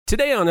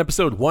Today on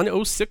episode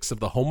 106 of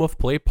the Home of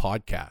Play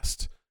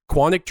podcast,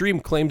 Quantic Dream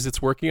claims it's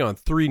working on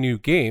 3 new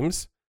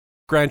games,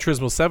 Gran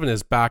Turismo 7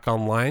 is back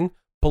online,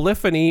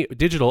 Polyphony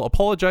Digital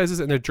apologizes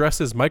and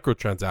addresses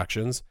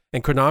microtransactions,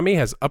 and Konami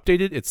has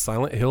updated its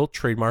Silent Hill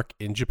trademark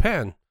in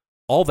Japan.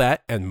 All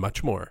that and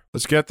much more.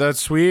 Let's get that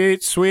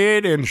sweet,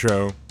 sweet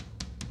intro.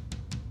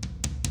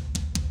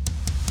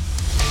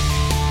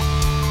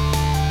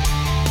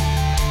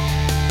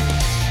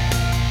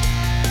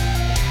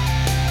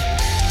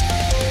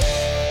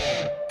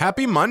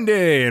 Happy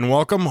Monday and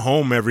welcome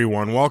home,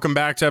 everyone. Welcome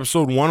back to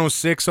episode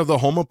 106 of the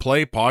Home of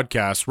Play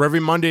podcast, where every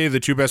Monday the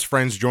two best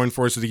friends join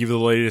forces to give you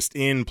the latest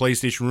in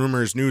PlayStation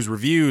rumors, news,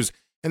 reviews,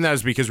 and that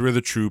is because we're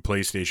the true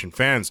PlayStation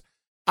fans.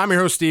 I'm your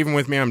host, Steve, and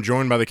with me I'm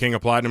joined by the King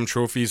of Platinum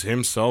Trophies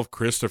himself,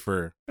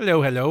 Christopher.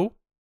 Hello, hello.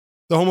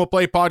 The Home of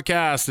Play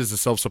podcast is a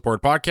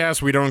self-support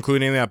podcast. We don't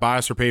include any of that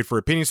bias or paid for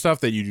opinion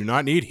stuff that you do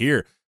not need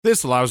here.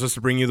 This allows us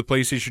to bring you the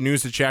PlayStation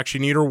news that you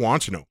actually need or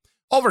want to know.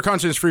 All of our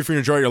content is free for you to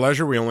enjoy at your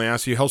leisure. We only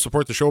ask you to help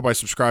support the show by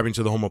subscribing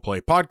to the Home of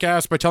Play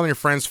podcast, by telling your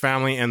friends,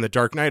 family, and the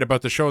Dark Knight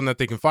about the show, and that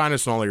they can find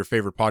us on all your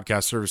favorite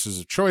podcast services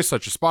of choice,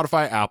 such as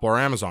Spotify, Apple, or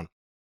Amazon.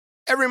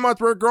 Every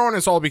month we're growing.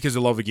 It's all because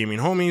of love of gaming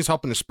homies,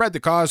 helping to spread the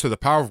cause through the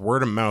power of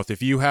word of mouth.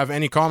 If you have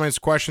any comments,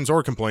 questions,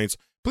 or complaints,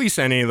 please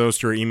send any of those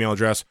to our email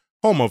address,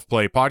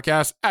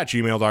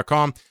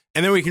 homeofplaypodcast@gmail.com.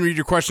 And then we can read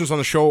your questions on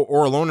the show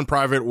or alone in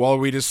private while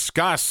we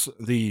discuss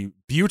the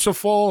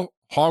beautiful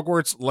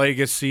Hogwarts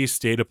Legacy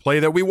State of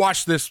Play that we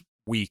watched this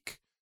week.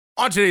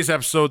 On today's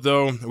episode,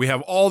 though, we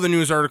have all the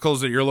news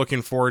articles that you're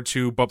looking forward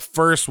to. But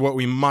first, what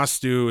we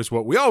must do is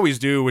what we always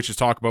do, which is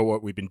talk about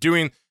what we've been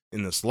doing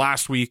in this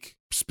last week.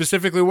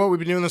 Specifically, what we've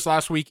been doing this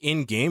last week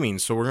in gaming.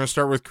 So we're going to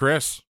start with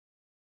Chris.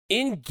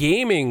 In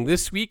gaming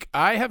this week,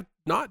 I have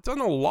not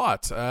done a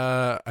lot.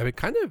 I've been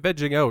kind of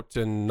vegging out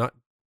and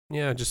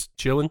just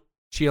chilling.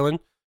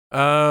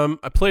 I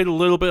played a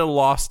little bit of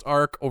Lost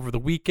Ark over the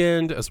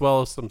weekend, as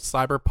well as some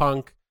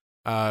Cyberpunk.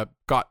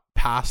 Got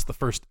past the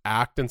first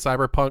act in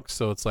Cyberpunk,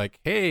 so it's like,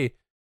 hey,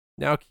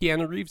 now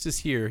Keanu Reeves is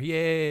here.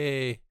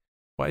 Yay!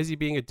 Why is he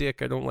being a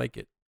dick? I don't like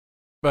it.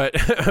 But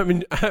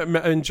I'm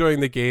enjoying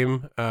the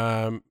game.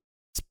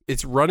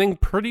 It's running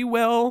pretty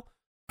well.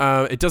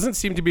 It doesn't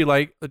seem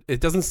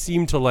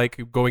to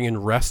like going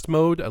in rest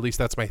mode. At least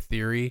that's my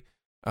theory.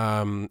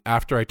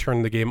 After I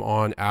turn the game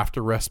on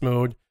after rest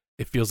mode,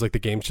 it feels like the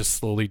game's just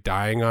slowly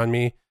dying on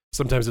me.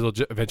 Sometimes it'll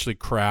eventually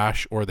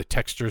crash, or the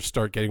textures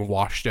start getting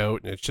washed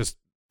out, and it's just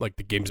like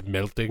the game's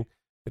melting.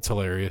 It's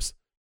hilarious.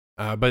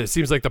 But it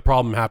seems like the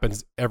problem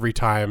happens every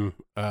time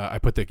I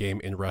put the game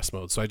in rest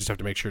mode, so I just have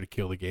to make sure to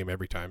kill the game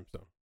every time.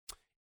 So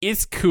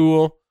it's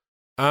cool.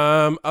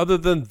 Other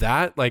than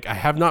that, like, I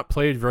have not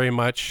played very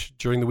much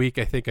during the week.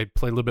 I think I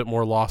played a little bit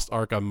more Lost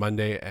Ark on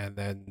Monday, and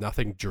then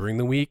nothing during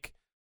the week.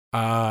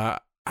 I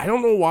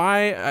don't know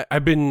why.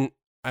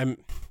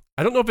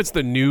 I don't know if it's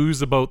the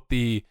news about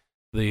the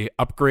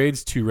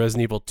upgrades to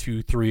Resident Evil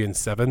 2, 3, and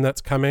 7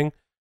 that's coming.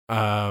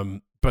 But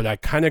I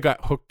kind of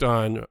got hooked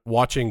on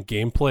watching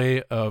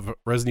gameplay of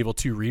Resident Evil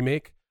 2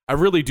 Remake. I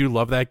really do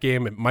love that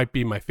game. It might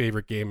be my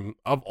favorite game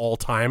of all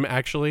time,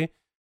 actually.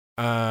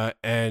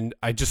 And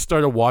I just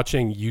started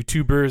watching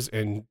YouTubers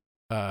and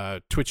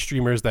Twitch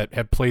streamers that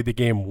have played the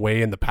game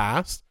way in the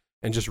past,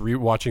 and just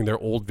rewatching their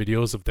old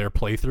videos of their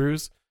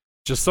playthroughs.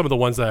 Just some of the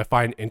ones that I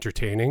find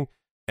entertaining.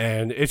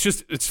 And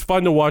it's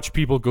fun to watch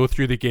people go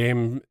through the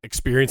game,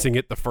 experiencing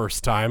it the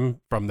first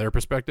time from their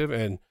perspective,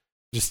 and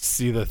just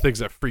see the things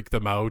that freak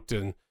them out,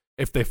 and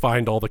if they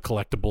find all the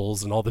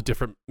collectibles and all the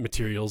different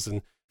materials,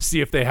 and see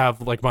if they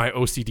have like my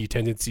OCD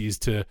tendencies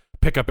to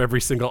pick up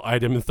every single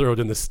item and throw it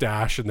in the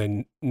stash and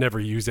then never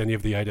use any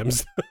of the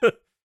items.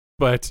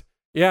 But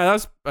yeah,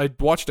 I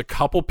watched a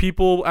couple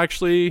people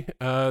actually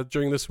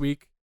during this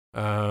week.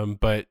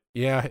 But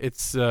yeah,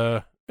 it's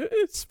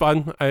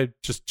fun. I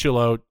just chill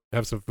out,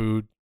 have some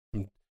food,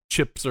 some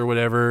chips or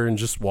whatever, and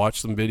just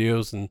watch some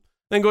videos and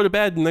then go to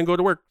bed and then go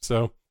to work.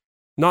 So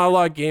not a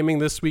lot of gaming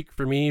this week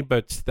for me,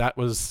 but that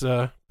was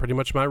pretty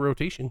much my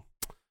rotation.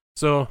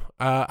 So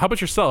how about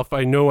yourself?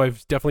 I know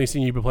I've definitely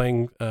seen you be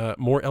playing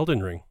more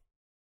Elden Ring.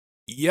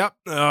 Yep.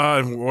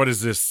 What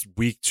is this,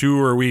 week 2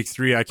 or week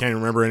 3? I can't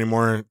remember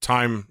anymore.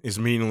 Time is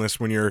meaningless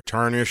when you're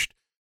tarnished.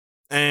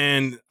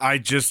 And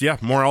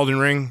more Elden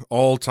Ring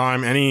all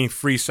time. Any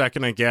free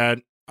second I get,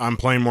 I'm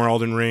playing more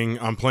Elden Ring.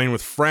 I'm playing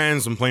with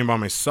friends. I'm playing by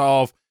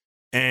myself.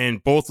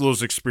 And both of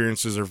those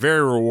experiences are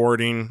very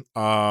rewarding.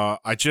 I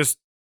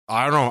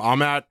don't know.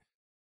 I'm at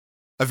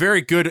a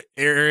very good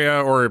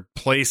area or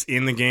place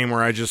in the game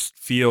where I just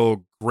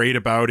feel great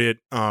about it.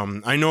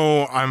 I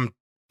know I'm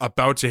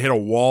about to hit a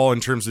wall in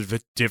terms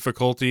of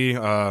difficulty.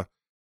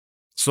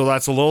 So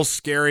that's a little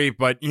scary,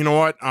 but you know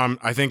what?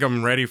 I think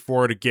I'm ready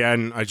for it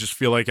again. I just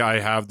feel like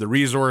I have the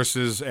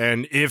resources,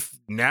 and if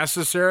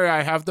necessary,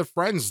 I have the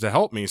friends to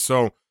help me.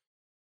 So,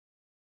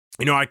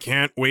 I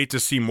can't wait to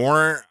see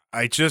more.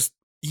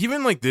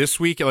 Even like this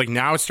week, like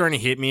now it's starting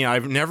to hit me.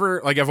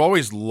 I've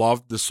always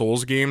loved the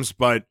Souls games,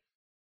 but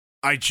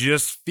I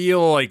just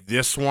feel like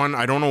this one,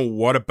 I don't know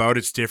what about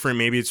it's different.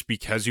 Maybe it's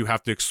because you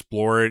have to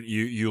explore it.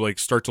 You like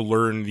start to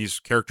learn these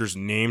characters'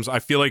 names. I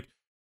feel like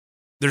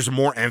there's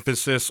more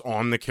emphasis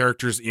on the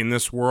characters in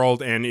this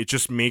world, and it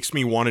just makes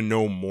me want to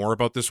know more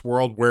about this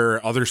world,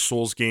 where other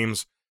Souls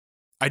games,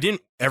 I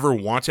didn't ever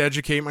want to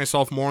educate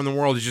myself more in the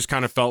world. It just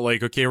kind of felt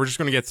like, okay, we're just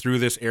going to get through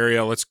this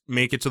area. Let's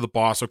make it to the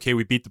boss. Okay,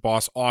 we beat the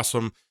boss.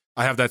 Awesome.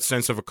 I have that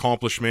sense of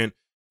accomplishment.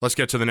 Let's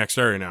get to the next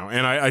area now.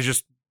 And I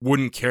just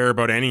wouldn't care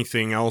about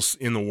anything else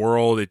in the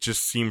world. It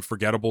just seemed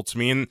forgettable to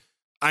me. And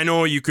I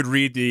know you could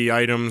read the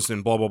items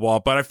and blah, blah, blah,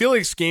 but I feel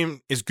like this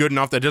game is good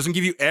enough that it doesn't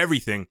give you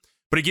everything,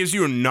 but it gives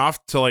you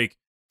enough to like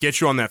get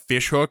you on that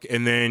fish hook,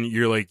 and then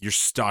you're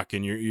stuck,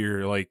 and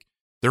you're like,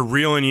 they're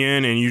reeling you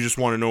in, and you just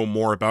want to know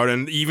more about it.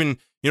 And even,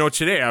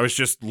 today I was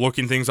just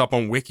looking things up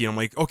on Wiki. I'm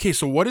like, okay,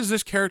 so what is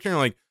this character? And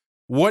like,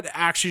 what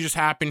actually just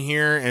happened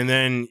here? And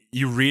then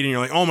you read and you're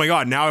like, oh my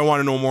God, now I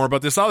want to know more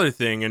about this other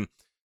thing. And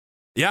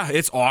yeah,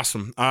 it's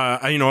awesome.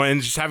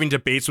 And just having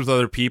debates with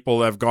other people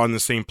that have gone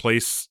the same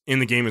place in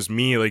the game as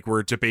me, like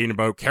we're debating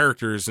about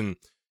characters and,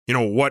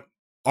 what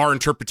our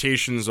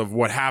interpretations of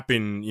what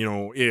happened,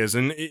 is.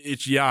 And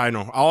it's, yeah, I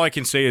know. All I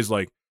can say is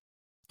like,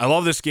 I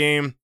love this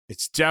game.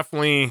 It's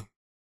definitely,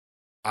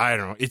 I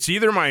don't know. It's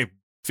either my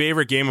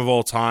favorite game of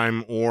all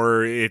time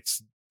or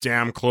it's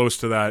damn close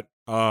to that.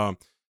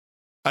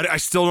 I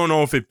still don't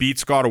know if it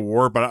beats God of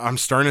War, but I'm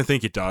starting to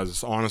think it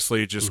does,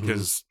 honestly, just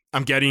because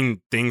I'm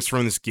getting things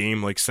from this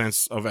game, like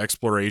sense of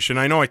exploration.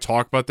 I know I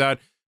talk about that,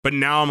 but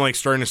now I'm like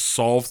starting to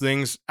solve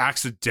things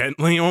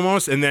accidentally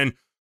almost. And then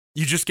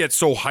you just get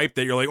so hyped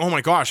that you're like, oh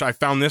my gosh, I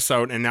found this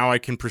out, and now I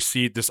can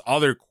proceed this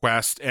other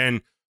quest.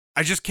 And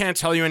I just can't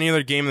tell you any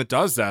other game that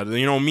does that.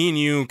 Me and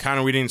you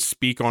we didn't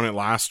speak on it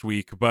last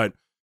week, but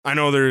I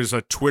know there's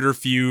a Twitter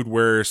feud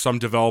where some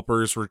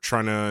developers were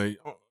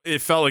it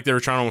felt like they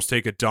were trying to almost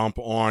take a dump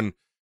on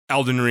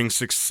Elden Ring's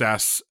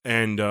success,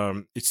 and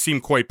it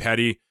seemed quite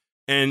petty.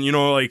 And,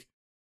 like,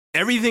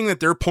 everything that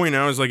they're pointing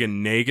out is like a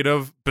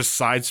negative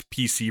besides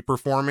PC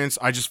performance.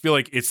 I just feel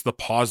like it's the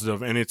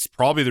positive, and it's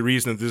probably the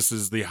reason that this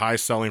is the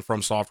highest selling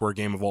From Software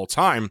game of all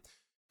time.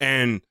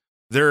 And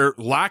their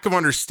lack of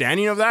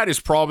understanding of that is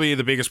probably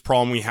the biggest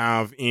problem we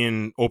have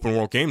in open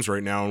world games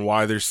right now, and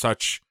why there's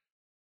such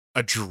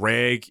a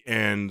drag,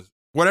 and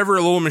whatever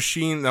little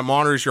machine that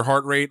monitors your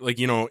heart rate, like,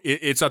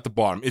 it's at the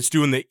bottom. It's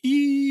doing the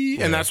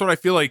and that's what I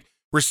feel like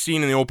we're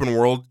seeing in the open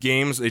world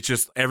games. It's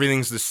just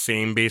everything's the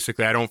same,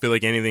 basically. I don't feel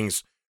like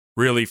anything's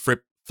really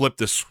flipped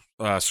the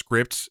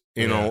script,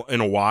 in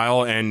a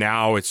while, and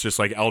now it's just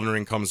like Elden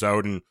Ring comes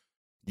out, and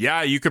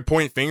yeah, you could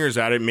point fingers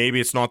at it. Maybe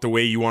it's not the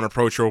way you want to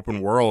approach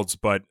open worlds,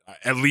 but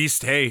at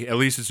least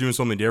it's doing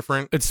something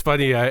different. It's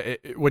funny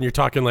when you're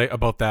talking like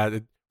about that.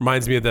 It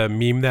reminds me of the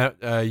meme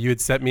that you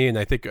had sent me, and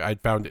I think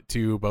I'd found it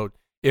too, about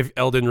if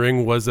Elden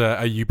Ring was a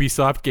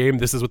Ubisoft game,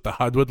 this is what the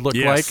HUD would look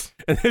like,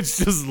 and it's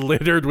just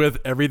littered with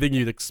everything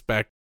you'd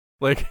expect.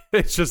 Like,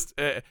 it's just,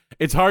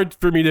 it's hard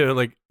for me to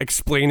like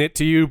explain it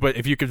to you, but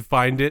if you can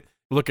find it,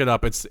 look it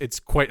up. It's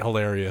quite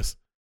hilarious.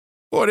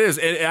 Well, it is.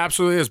 It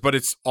absolutely is, but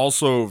it's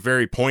also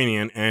very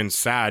poignant and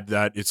sad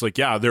that it's like,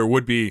 yeah, there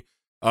would be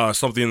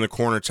something in the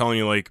corner telling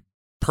you like,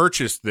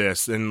 purchase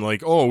this, and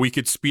like, oh, we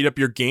could speed up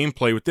your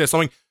gameplay with this. I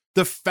mean,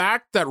 the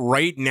fact that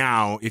right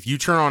now, if you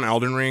turn on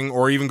Elden Ring,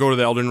 or even go to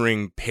the Elden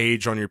Ring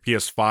page on your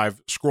PS5,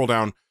 scroll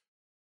down,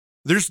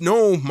 there's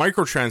no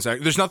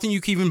microtransaction. There's nothing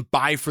you can even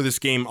buy for this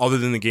game other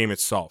than the game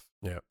itself.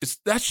 Yeah,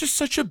 that's just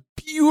such a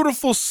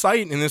beautiful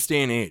sight in this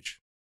day and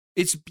age.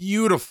 It's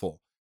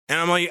beautiful. And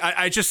I'm like,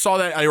 I just saw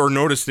that, or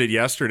noticed it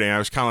yesterday. I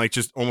was kind of like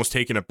just almost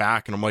taken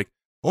aback, and I'm like,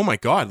 oh my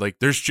God, like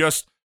there's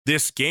just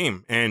this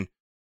game and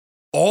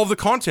all the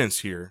content's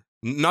here.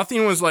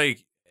 Nothing was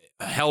like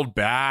held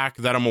back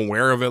that I'm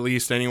aware of, at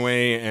least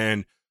anyway.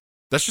 And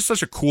that's just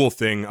such a cool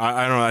thing.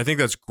 I don't know. I think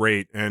that's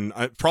great. And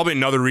probably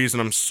another reason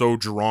I'm so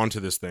drawn to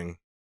this thing.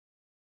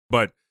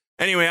 But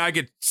anyway, I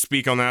could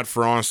speak on that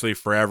for honestly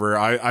forever.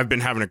 I've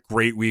been having a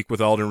great week with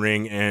Elden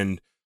Ring,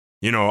 and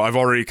I've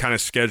already kind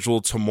of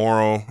scheduled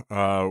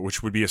tomorrow,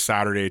 which would be a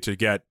Saturday, to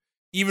get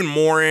even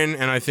more in.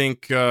 And I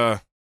think,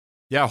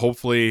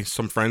 hopefully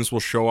some friends will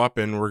show up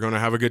and we're going to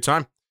have a good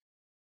time.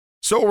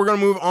 So we're going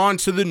to move on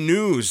to the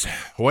news.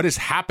 What is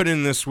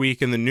happening this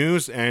week in the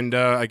news? And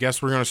I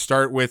guess we're going to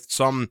start with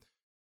some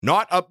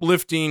not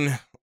uplifting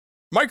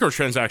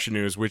microtransaction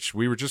news, which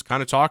we were just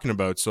kind of talking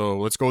about. So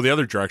let's go the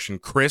other direction.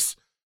 Chris.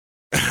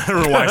 I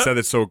don't know why I said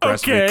it so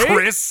aggressively. Okay.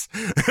 Chris.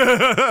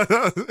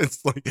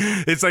 It's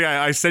like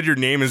I said your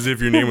name as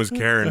if your name was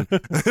Karen.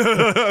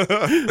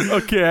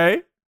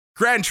 Okay.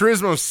 Gran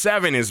Turismo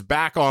 7 is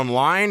back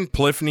online.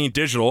 Polyphony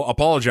Digital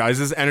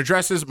apologizes and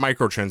addresses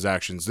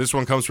microtransactions. This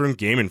one comes from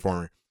Game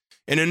Informer.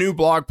 In a new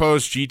blog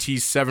post,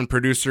 GT7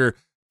 producer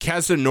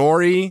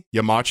Kazunori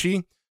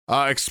Yamachi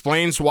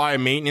explains why a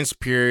maintenance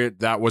period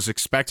that was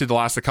expected to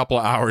last a couple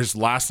of hours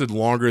lasted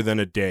longer than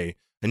a day.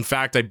 In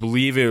fact, I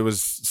believe it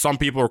was, some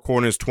people are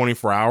quoting as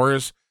 24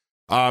 hours.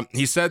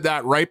 He said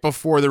that right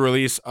before the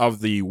release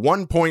of the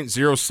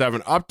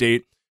 1.07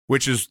 update,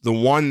 which is the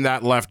one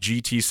that left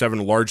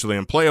GT7 largely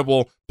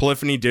unplayable,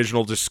 Polyphony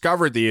Digital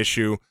discovered the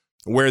issue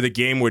where the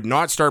game would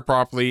not start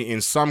properly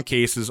in some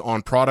cases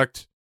on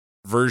product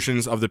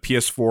versions of the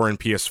PS4 and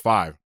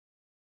PS5.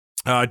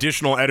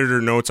 Additional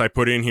editor notes I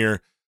put in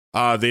here,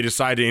 they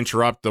decided to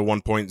interrupt the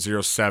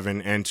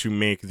 1.07 and to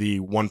make the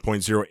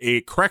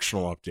 1.08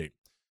 correctional update.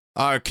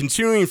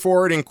 Continuing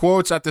forward in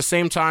quotes, at the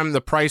same time,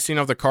 the pricing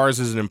of the cars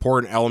is an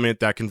important element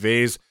that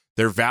conveys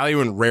their value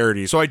and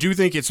rarity. So I do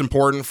think it's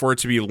important for it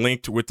to be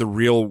linked with the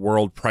real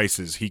world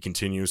prices, he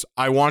continues.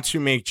 I want to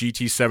make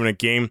GT7 a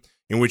game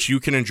in which you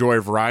can enjoy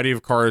a variety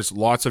of cars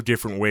lots of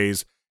different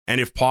ways, and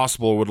if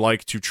possible, would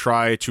like to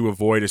try to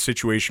avoid a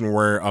situation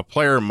where a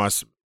player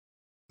must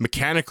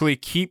mechanically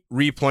keep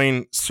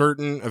replaying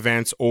certain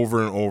events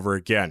over and over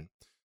again.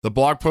 The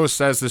blog post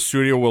says the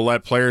studio will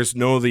let players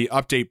know the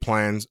update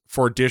plans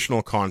for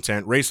additional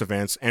content, race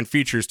events, and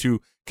features to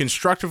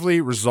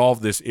constructively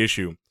resolve this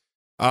issue.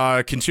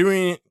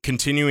 Continuing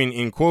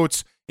in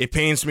quotes, it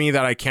pains me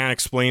that I can't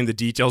explain the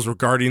details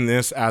regarding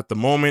this at the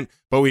moment,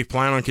 but we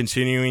plan on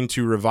continuing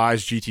to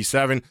revise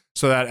GT7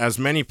 so that as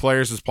many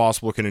players as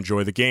possible can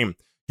enjoy the game.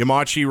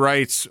 Yamachi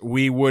writes,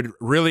 we would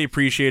really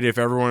appreciate it if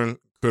everyone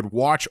could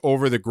watch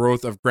over the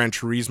growth of Gran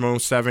Turismo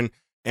 7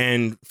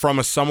 and from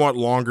a somewhat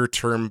longer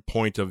term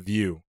point of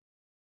view.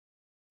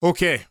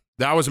 Okay,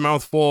 that was a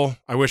mouthful.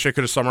 I wish I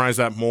could have summarized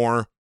that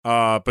more.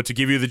 But to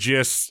give you the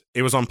gist,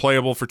 it was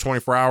unplayable for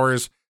 24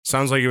 hours.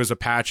 Sounds like it was a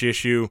patch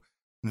issue.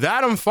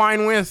 That I'm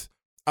fine with.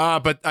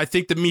 But I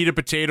think the meat and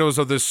potatoes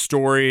of this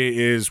story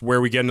is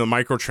where we get into the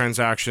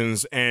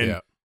microtransactions.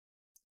 And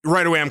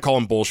right away, I'm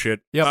calling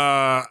bullshit. Yep.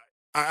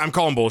 I'm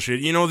calling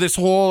bullshit. You know, this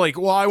whole like,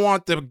 well, I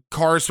want the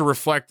cars to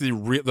reflect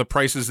the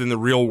prices in the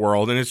real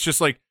world. And it's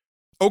just like,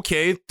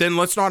 okay, then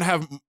let's not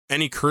have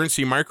any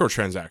currency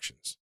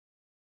microtransactions.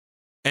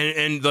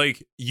 And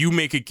like, you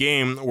make a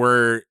game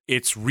where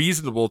it's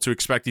reasonable to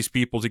expect these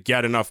people to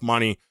get enough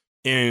money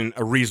in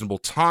a reasonable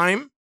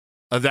time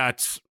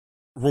that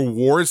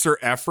rewards their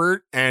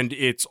effort, and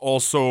it's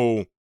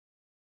also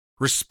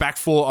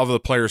respectful of the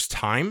player's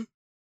time.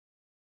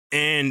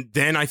 And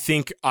then I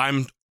think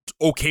I'm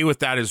okay with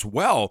that as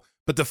well.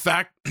 But the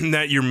fact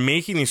that you're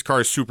making these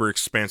cars super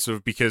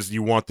expensive because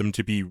you want them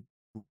to be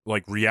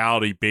like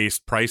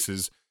reality-based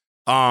prices,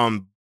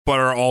 but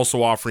are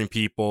also offering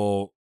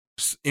people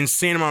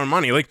insane amount of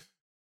money. Like,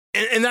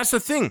 and that's the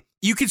thing.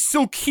 You could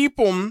still keep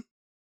them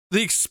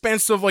the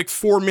expense of like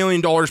 $4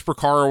 million per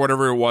car or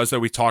whatever it was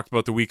that we talked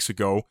about the weeks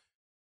ago,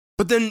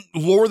 but then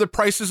lower the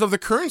prices of the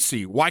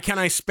currency. Why can't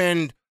I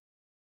spend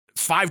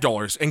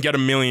 $5 and get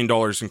 $1 million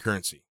in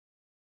currency?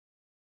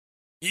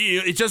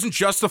 It doesn't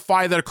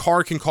justify that a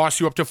car can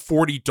cost you up to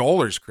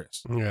 $40,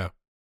 Chris. Yeah.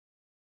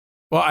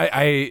 Well,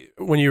 I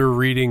when you were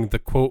reading the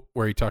quote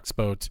where he talks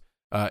about,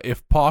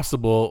 if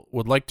possible,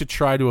 would like to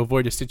try to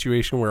avoid a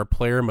situation where a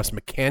player must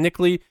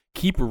mechanically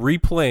keep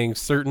replaying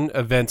certain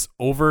events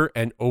over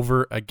and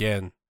over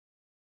again.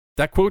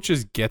 That quote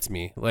just gets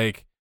me.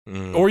 Like,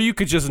 or you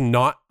could just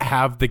not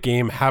have the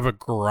game have a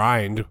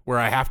grind where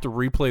I have to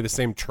replay the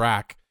same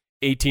track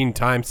 18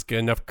 times to get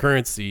enough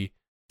currency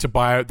to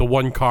buy the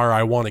one car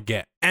I want to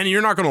get. And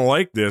you're not going to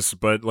like this,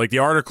 but like the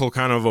article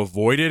kind of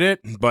avoided it,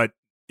 but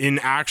in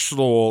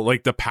actual,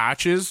 like the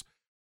patches,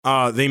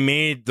 they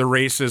made the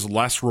races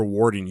less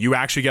rewarding. You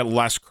actually get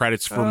less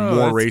credits for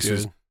more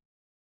races. Good.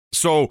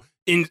 So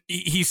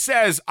he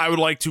says, I would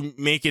like to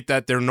make it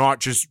that they're not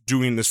just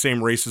doing the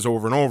same races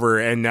over and over,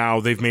 and now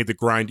they've made the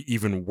grind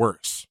even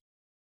worse.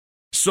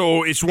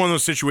 So it's one of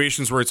those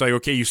situations where it's like,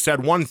 okay, you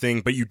said one thing,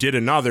 but you did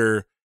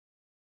another.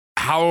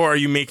 How are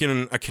you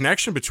making a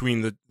connection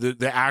between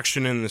the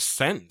action and the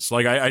sentence?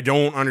 Like, I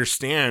don't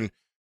understand.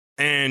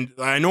 And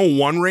I know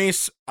one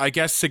race, I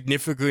guess,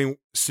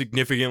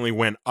 significantly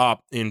went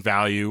up in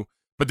value.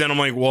 But then I'm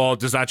like, well,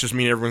 does that just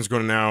mean everyone's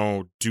going to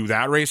now do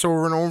that race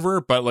over and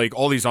over? But like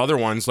all these other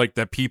ones, like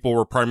that people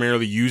were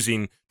primarily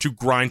using to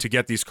grind to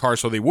get these cars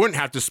so they wouldn't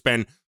have to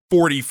spend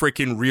 40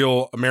 freaking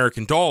real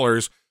American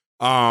dollars.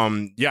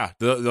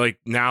 Like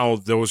now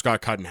those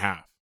got cut in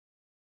half.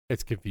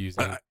 It's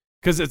confusing.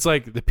 Because it's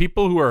like the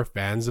people who are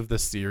fans of the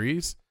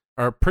series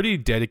are pretty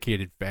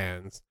dedicated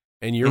fans.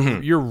 And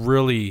you're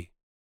really,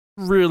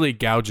 really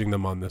gouging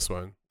them on this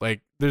one.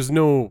 Like, there's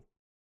no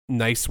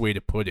nice way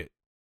to put it.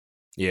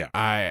 Yeah.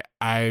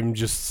 I'm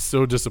just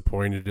so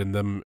disappointed in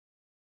them.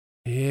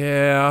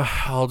 Yeah,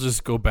 I'll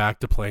just go back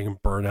to playing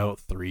Burnout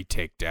 3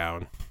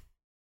 Takedown.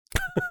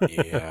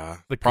 Yeah.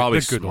 Probably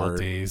the good old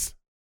days.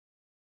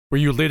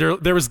 Where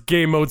there was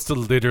game modes to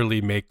literally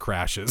make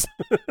crashes.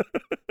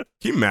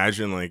 Can you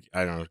imagine, like,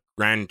 I don't know,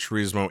 Gran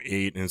Turismo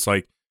 8, and it's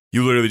like,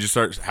 you literally just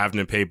start having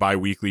to pay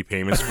bi-weekly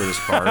payments for this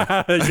car.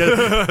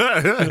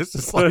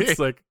 It's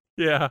like,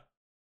 yeah.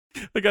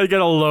 I gotta get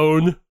a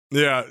loan.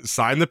 Yeah,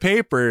 sign the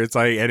paper. It's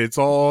like, and it's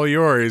all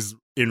yours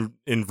in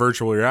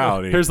virtual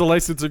reality. Here's the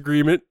license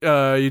agreement.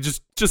 You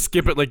just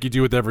skip it like you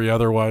do with every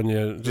other one.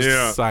 You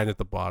just sign at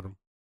the bottom.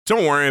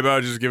 Don't worry about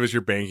it. Just give us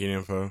your banking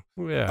info.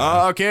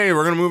 Yeah. Okay,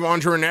 we're going to move on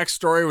to our next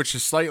story, which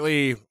is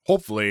slightly,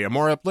 hopefully, a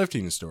more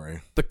uplifting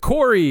story. The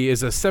Quarry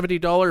is a $70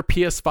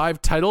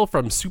 PS5 title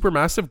from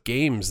Supermassive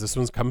Games. This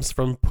one comes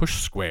from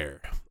Push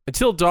Square.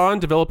 Until Dawn,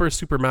 developer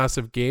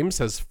Supermassive Games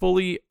has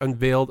fully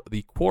unveiled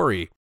The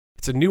Quarry.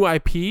 It's a new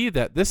IP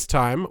that this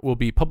time will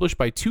be published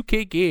by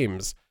 2K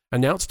Games,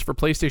 announced for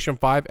PlayStation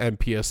 5 and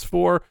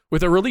PS4,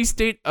 with a release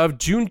date of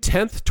June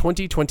 10th,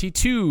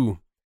 2022.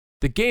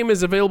 The game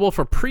is available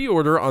for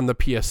pre-order on the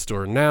PS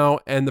Store now,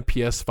 and the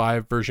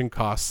PS5 version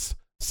costs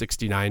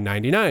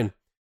 $69.99.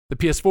 The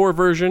PS4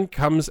 version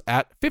comes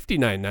at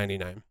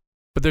 $59.99.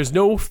 But there's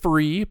no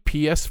free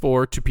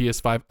PS4 to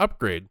PS5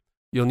 upgrade.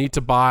 You'll need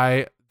to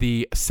buy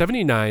the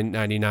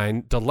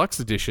 $79.99 Deluxe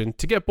Edition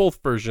to get both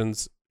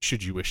versions,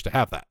 should you wish to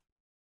have that.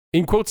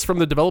 In quotes from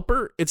the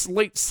developer, it's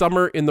late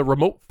summer in the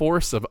remote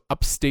forests of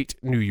upstate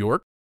New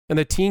York, and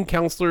the teen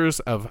counselors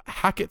of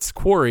Hackett's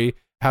Quarry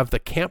have the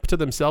camp to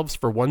themselves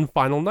for one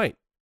final night.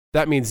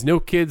 That means no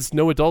kids,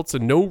 no adults,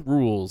 and no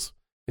rules.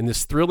 In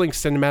this thrilling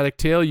cinematic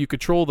tale, you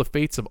control the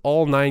fates of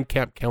all 9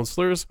 camp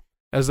counselors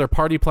as their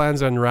party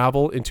plans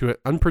unravel into an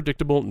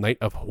unpredictable night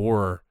of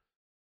horror.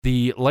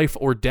 The life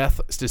or death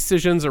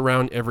decisions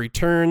around every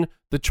turn,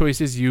 the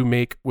choices you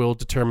make will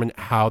determine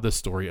how the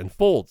story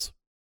unfolds.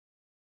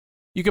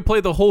 You can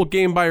play the whole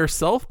game by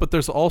yourself, but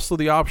there's also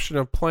the option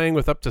of playing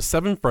with up to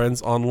 7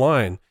 friends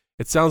online.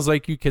 It sounds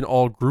like you can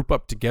all group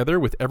up together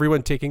with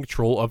everyone taking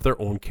control of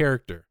their own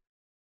character.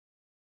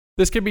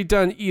 This can be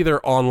done either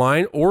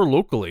online or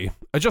locally.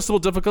 Adjustable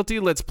difficulty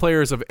lets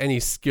players of any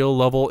skill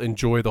level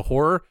enjoy the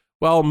horror,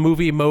 while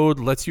movie mode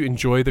lets you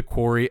enjoy The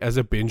Quarry as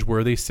a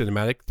binge-worthy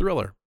cinematic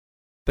thriller.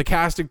 The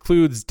cast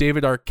includes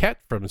David Arquette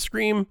from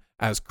Scream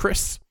as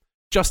Chris,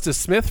 Justice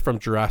Smith from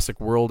Jurassic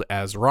World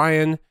as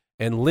Ryan,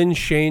 and Lynn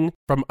Shane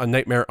from A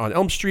Nightmare on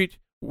Elm Street,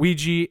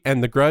 Ouija,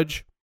 and The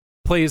Grudge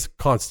plays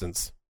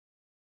Constance.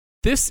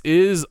 This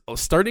is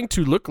starting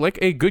to look like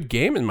a good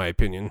game, in my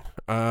opinion.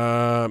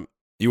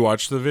 You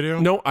watched the video?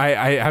 No,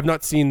 I have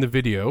not seen the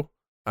video,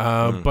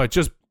 but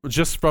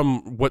just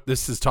from what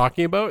this is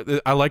talking about,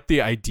 I like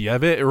the idea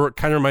of it. It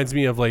kind of reminds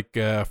me of like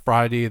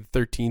Friday the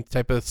 13th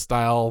type of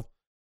style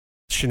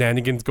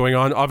shenanigans going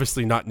on.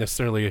 Obviously, not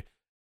necessarily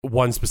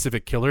one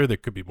specific killer. There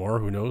could be more.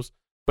 Who knows?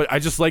 But I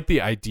just like the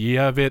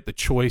idea of it, the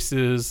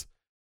choices.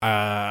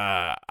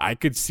 I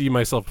could see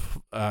myself,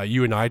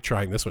 you and I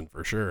trying this one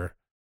for sure.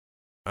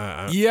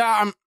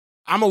 Yeah,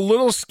 I'm a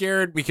little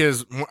scared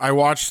because I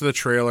watched the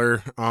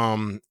trailer.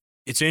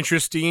 It's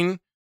interesting,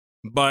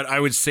 but I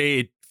would say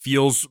it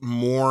feels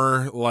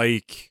more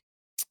like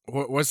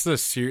what's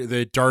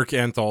the dark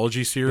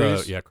anthology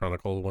series?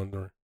 Chronicle one.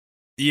 Or...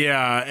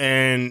 Yeah,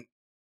 and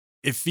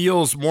it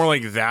feels more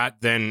like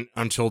that than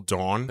Until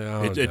Dawn.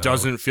 It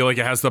doesn't feel like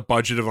it has the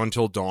budget of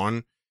Until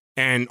Dawn.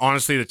 And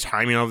honestly, the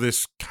timing of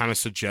this kind of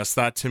suggests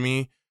that to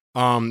me.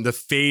 The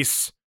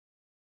face,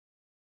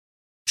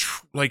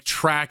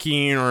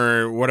 tracking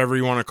or whatever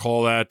you want to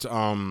call that.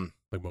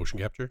 Like motion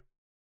capture?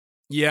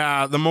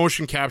 Yeah, the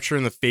motion capture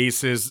and the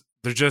faces,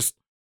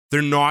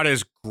 they're not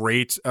as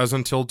great as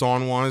Until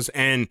Dawn was.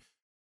 And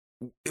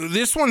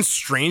this one's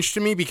strange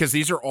to me because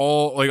these are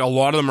all, like, a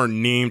lot of them are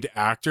named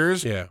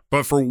actors. Yeah.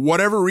 But for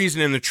whatever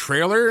reason in the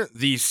trailer,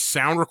 these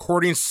sound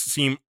recordings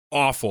seem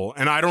awful.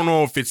 And I don't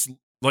know if it's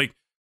like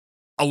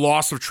a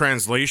loss of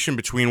translation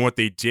between what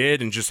they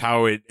did and just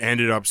how it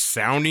ended up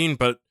sounding,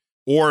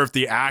 or if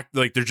the act,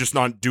 like, they're just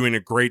not doing a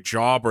great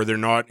job or they're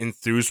not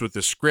enthused with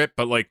the script.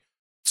 But like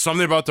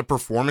something about the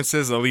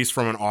performances, at least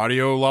from an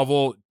audio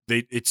level,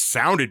 it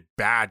sounded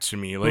bad to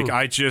me. Like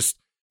I just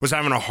was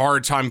having a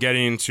hard time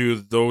getting into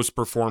those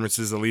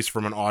performances, at least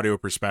from an audio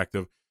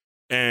perspective.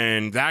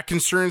 And that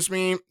concerns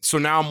me. So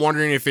now I'm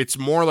wondering if it's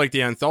more like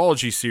the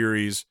anthology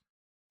series.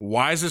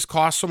 Why does this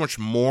cost so much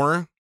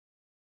more?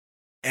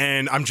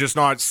 And I'm just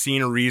not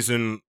seeing a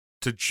reason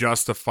to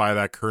justify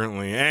that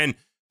currently. And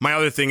my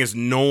other thing is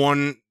no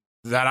one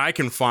that I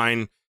can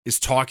find is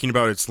talking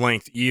about its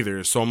length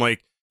either. So I'm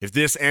like, if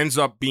this ends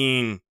up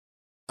being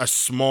a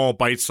small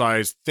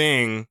bite-sized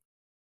thing,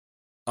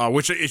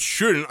 which it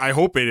shouldn't. I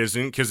hope it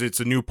isn't, because it's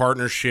a new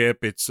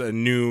partnership. It's a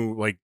new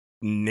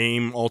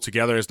name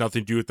altogether. It has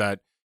nothing to do with that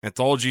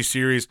anthology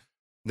series.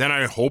 Then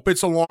I hope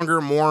it's a longer,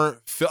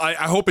 more. I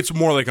hope it's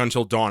more like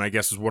Until Dawn, I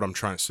guess is what I'm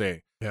trying to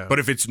say. Yeah. But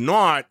if it's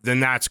not,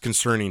 then that's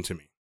concerning to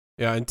me.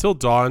 Yeah, Until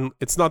Dawn,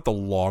 it's not the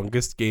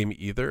longest game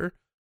either,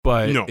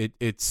 but no.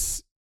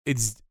 It's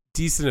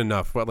decent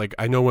enough. But like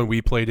I know when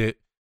we played it,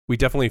 we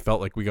definitely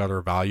felt like we got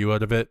our value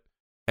out of it.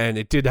 And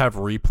it did have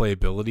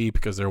replayability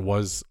because there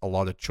was a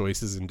lot of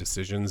choices and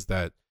decisions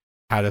that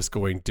had us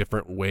going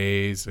different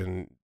ways,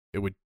 and it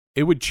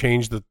would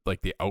change the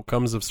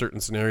outcomes of certain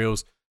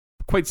scenarios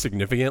quite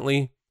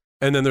significantly.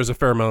 And then there's a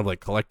fair amount of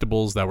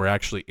collectibles that were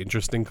actually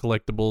interesting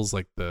collectibles,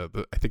 like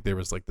the I think there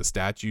was the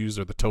statues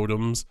or the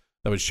totems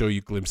that would show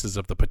you glimpses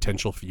of the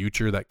potential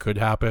future that could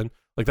happen.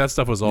 Like that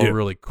stuff was all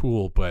really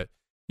cool. But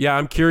yeah,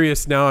 I'm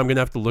curious now. I'm gonna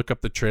have to look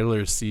up the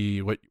trailer to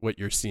see what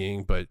you're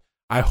seeing, but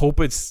I hope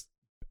it's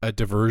a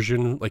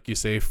diversion, like you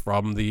say,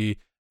 from the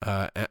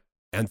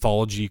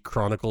anthology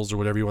chronicles or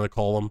whatever you want to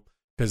call them.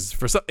 Because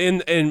for some,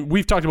 and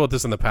we've talked about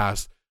this in the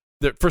past,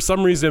 that for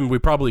some reason we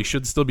probably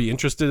should still be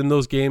interested in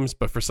those games,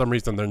 but for some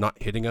reason they're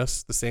not hitting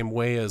us the same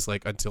way as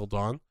like Until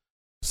Dawn.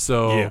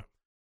 So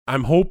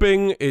I'm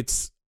hoping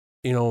it's,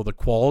 the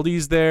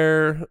quality's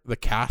there. The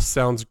cast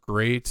sounds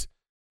great.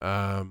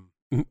 I'm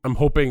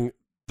hoping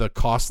the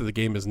cost of the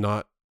game is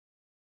not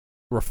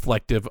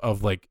reflective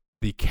of like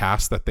the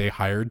cast that they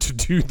hired to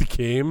do the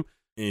game.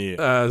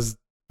 As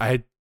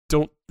I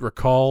don't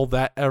recall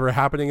that ever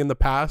happening in the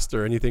past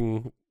or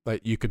anything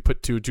that you could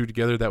put two and two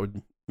together that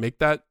would make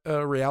that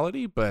a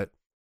reality. But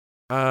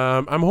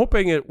I'm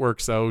hoping it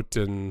works out,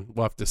 and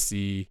we'll have to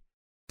see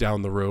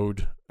down the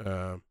road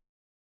how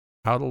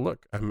it'll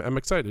look. I'm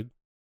excited.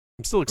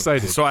 I'm still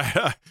excited. So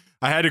I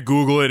had to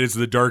Google it. It's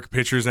the Dark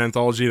Pictures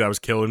anthology that was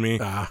killing me.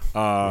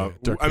 I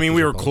mean,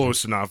 we were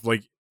close enough.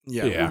 Like, we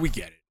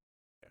get it.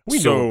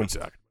 We know what we're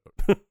talking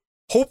about.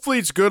 Hopefully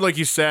it's good, like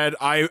you said.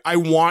 I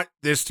want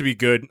this to be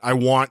good. I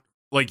want,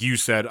 like you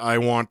said, I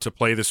want to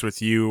play this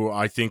with you.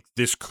 I think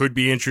this could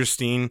be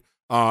interesting.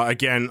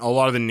 Again, a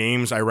lot of the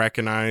names I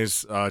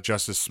recognize,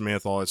 Justice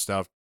Smith, all that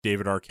stuff,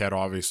 David Arquette,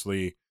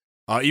 obviously.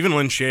 Even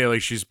Lynn Shay,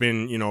 like she's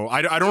been,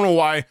 I don't know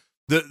why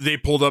they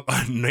pulled up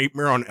a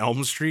Nightmare on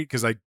Elm Street,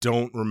 because I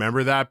don't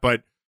remember that,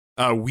 but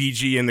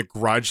Ouija and The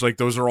Grudge, like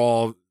those are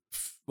all,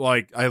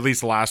 like, at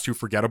least the last two,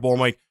 forgettable. I'm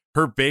like,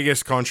 her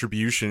biggest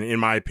contribution, in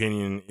my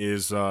opinion,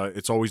 is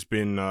it's always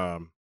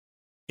been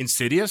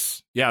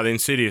Insidious. Yeah, the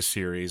Insidious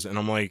series. And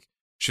I'm like,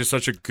 she's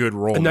such a good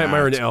role.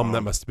 Nightmare on Elm,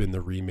 that must have been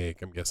the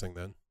remake, I'm guessing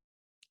then.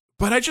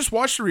 But I just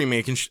watched the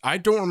remake, and I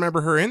don't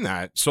remember her in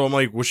that. So I'm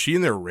like, was she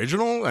in the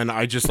original? And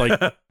I just like,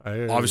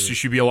 obviously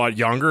she'd be a lot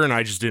younger, and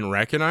I just didn't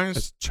recognize.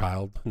 That's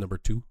child number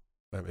 2,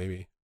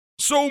 maybe.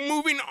 So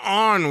moving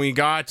on, we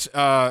got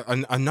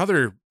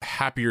another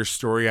happier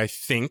story, I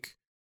think.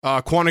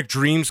 Quantic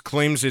Dreams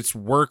claims its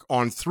work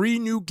on 3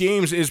 new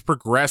games is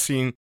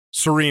progressing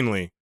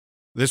serenely.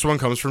 This one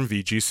comes from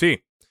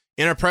VGC.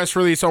 In a press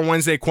release on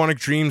Wednesday, Quantic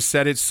Dreams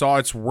said it saw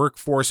its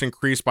workforce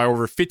increase by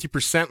over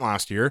 50%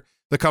 last year.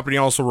 The company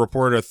also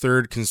reported a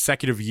 3rd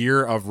consecutive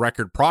year of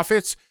record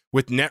profits,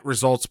 with net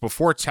results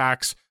before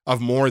tax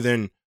of more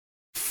than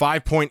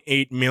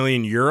 5.8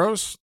 million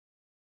euros.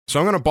 So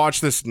I'm going to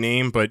botch this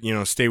name, but,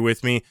 stay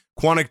with me.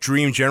 Quantic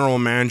Dream General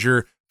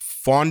Manager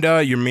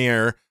Fonda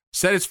Yamir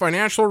said its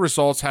financial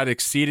results had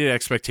exceeded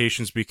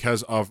expectations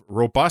because of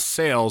robust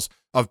sales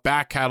of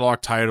back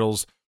catalog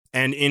titles,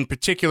 and in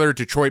particular,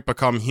 Detroit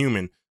Become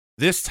Human.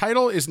 This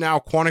title is now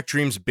Quantic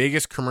Dream's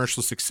biggest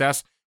commercial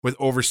success, with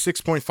over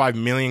 6.5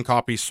 million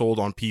copies sold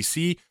on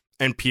PC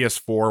and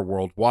PS4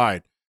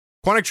 worldwide.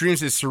 Quantic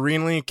Dreams is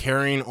serenely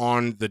carrying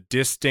on the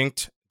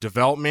distinct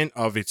development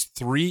of its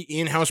 3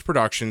 in-house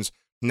productions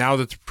now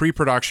that the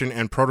pre-production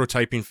and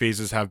prototyping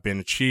phases have been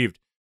achieved.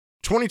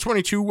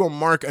 2022 will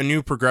mark a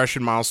new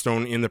progression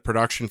milestone in the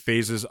production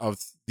phases of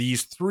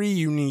these 3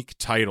 unique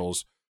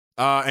titles.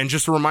 And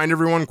just to remind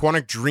everyone,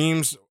 Quantic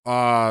Dreams,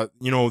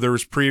 there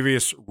was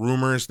previous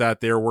rumors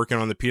that they were working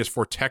on the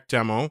PS4 tech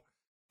demo,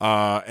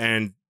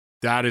 and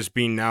that is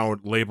being now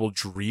labeled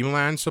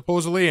Dreamland,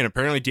 supposedly. And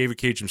apparently David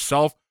Cage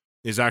himself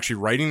is actually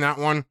writing that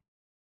one.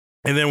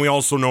 And then we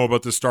also know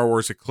about the Star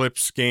Wars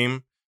Eclipse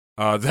game.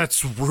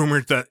 That's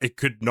rumored that it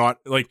could not,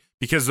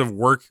 because of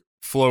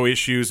workflow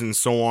issues and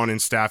so on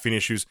and staffing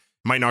issues,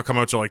 might not come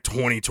out till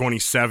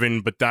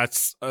 2027. But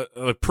that's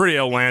a pretty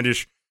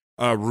outlandish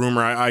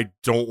rumor. I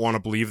don't want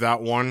to believe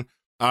that one.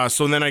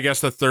 So then I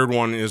guess the 3rd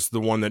one is the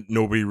one that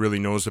nobody really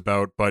knows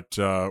about, but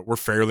we're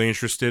fairly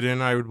interested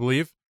in, I would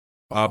believe.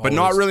 But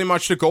not really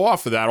much to go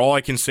off of that. All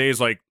I can say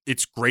is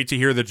it's great to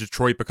hear that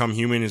Detroit Become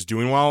Human is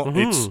doing well. Mm-hmm.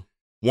 It's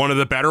one of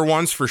the better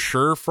ones for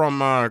sure from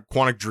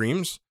Quantic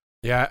Dreams.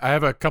 Yeah, I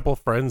have a couple of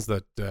friends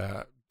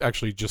that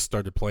actually just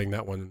started playing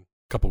that one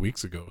a couple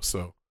weeks ago.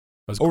 So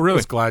I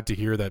was glad to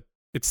hear that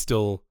it's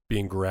still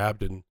being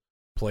grabbed and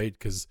played,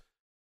 because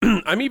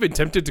I'm even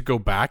tempted to go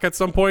back at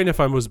some point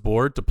if I was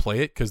bored to play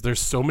it, because there's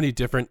so many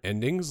different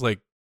endings.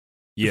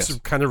 It's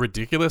kind of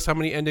ridiculous how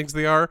many endings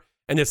they are.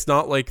 And it's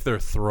not like they're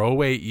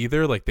throwaway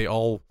either.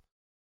 The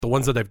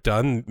ones that I've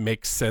done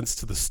make sense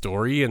to the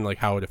story and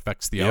how it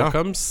affects the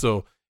outcomes.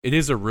 So it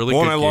is a really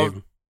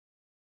good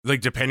game.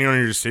 Depending on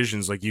your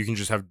decisions, you can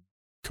just have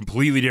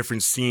completely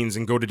different scenes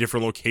and go to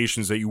different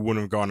locations that you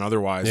wouldn't have gone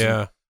otherwise. Yeah.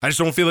 And I just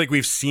don't feel like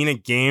we've seen a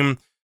game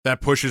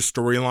that pushes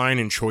storyline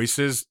and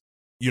choices,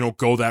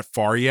 go that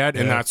far yet.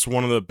 Yeah. And that's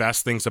one of the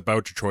best things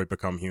about Detroit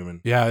Become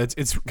Human. Yeah,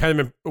 it's kind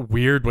of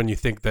weird when you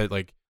think that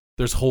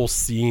there's whole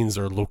scenes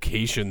or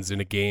locations in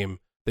a game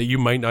that you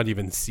might not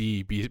even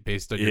see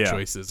based on your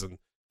choices. And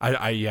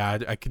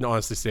I can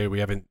honestly say we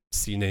haven't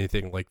seen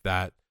anything like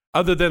that,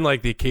 other than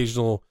the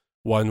occasional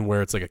one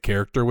where it's a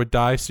character would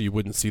die, so you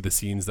wouldn't see the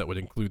scenes that would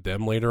include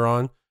them later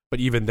on. But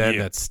even then,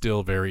 that's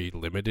still very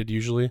limited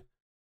usually.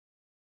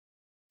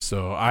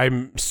 So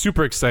I'm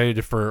super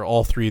excited for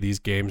all 3 of these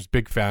games.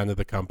 Big fan of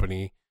the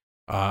company.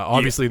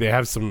 Obviously, they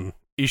have some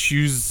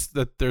issues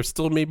that they're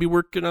still maybe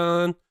working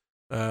on.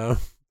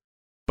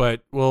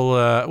 But we'll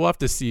have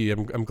to see.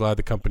 I'm glad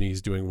the company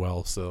is doing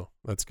well, so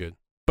that's good.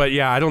 But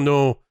yeah, I don't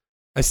know.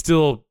 I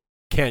still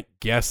can't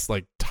guess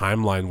like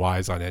timeline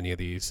wise on any of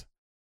these.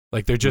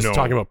 Like they're just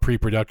talking about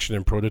pre-production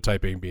and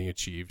prototyping being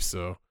achieved.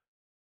 So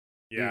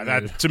yeah,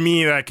 that to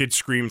me that could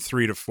scream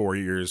 3 to 4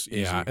 years.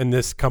 Easy. Yeah, and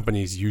this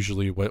company's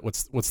usually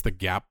what's the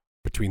gap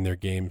between their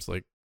games?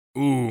 Like,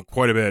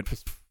 quite a bit.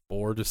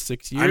 4 to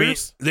 6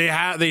 years. I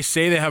mean, they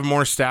say they have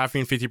more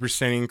staffing,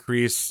 50%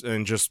 increase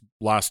in just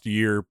last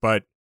year,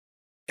 but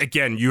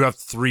again, you have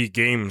 3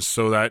 games,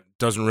 so that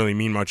doesn't really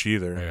mean much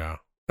either. Yeah,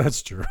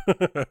 that's true.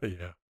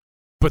 Yeah,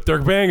 but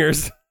they're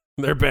bangers.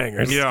 They're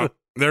bangers. Yeah,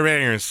 they're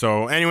bangers.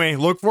 So anyway,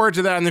 look forward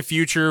to that in the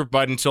future.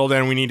 But until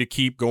then, we need to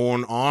keep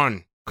going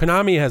on.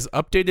 Konami has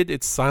updated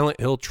its Silent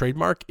Hill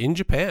trademark in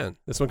Japan.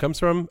 This one comes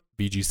from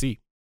VGC.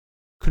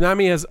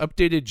 Konami has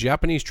updated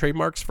Japanese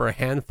trademarks for a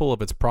handful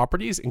of its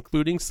properties,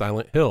 including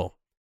Silent Hill.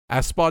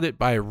 As spotted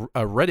by a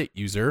Reddit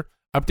user,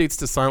 updates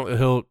to Silent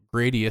Hill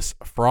Gradius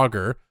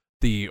Frogger,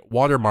 the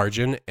Water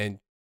Margin, and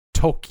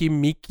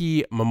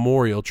Tokimiki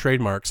Memorial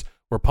trademarks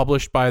were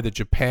published by the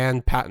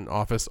Japan Patent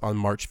Office on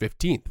March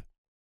 15th.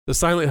 The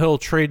Silent Hill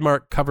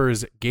trademark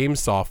covers game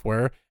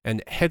software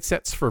and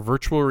headsets for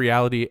virtual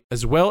reality,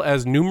 as well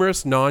as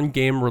numerous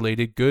non-game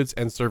related goods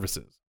and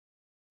services.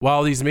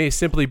 While these may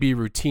simply be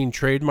routine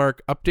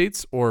trademark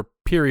updates or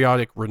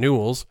periodic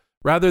renewals,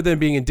 rather than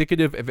being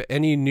indicative of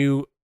any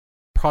new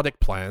product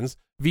plans,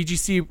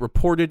 VGC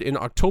reported in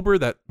October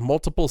that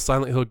multiple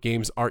Silent Hill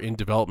games are in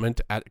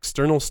development at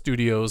external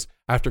studios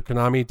after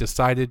Konami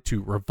decided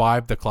to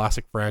revive the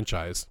classic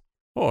franchise.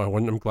 Oh,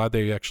 I'm glad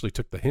they actually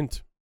took the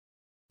hint.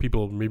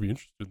 People may be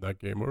interested in that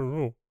game. I don't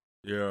know.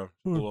 Yeah.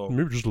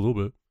 Maybe just a little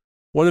bit.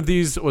 One of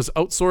these was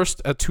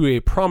outsourced to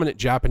a prominent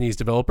Japanese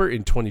developer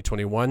in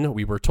 2021,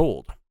 we were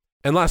told.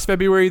 And last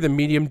February, the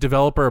medium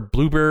developer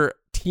Bloober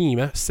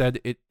Team said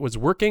it was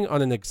working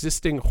on an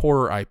existing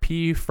horror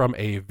IP from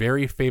a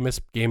very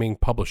famous gaming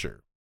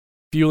publisher,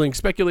 fueling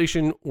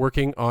speculation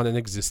working on an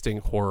existing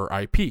horror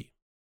IP.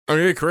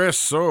 Okay, Chris,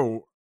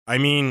 so, I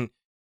mean,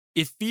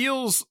 it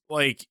feels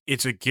like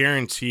it's a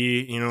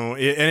guarantee, and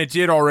it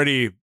did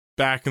already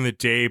back in the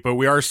day, but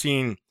we are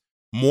seeing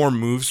more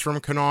moves from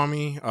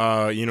Konami.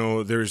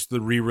 There's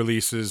the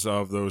re-releases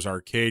of those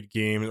arcade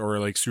games or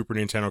like Super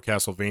Nintendo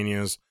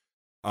Castlevanias.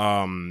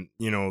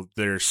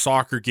 Their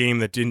soccer game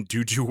that didn't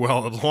do too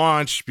well at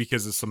launch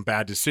because of some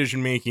bad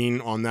decision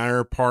making on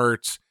their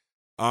part.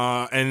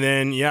 And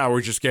then,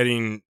 we're just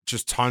getting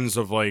just tons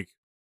of like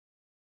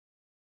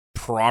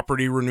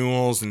property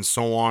renewals and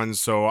so on.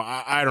 So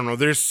I don't know.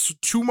 There's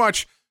too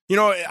much.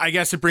 I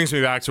guess it brings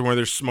me back to where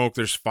there's smoke,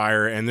 there's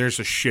fire, and there's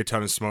a shit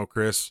ton of smoke,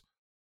 Chris.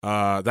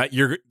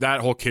 That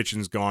whole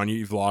kitchen's gone.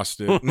 You've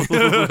lost it.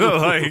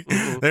 Like,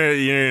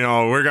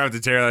 we're gonna have to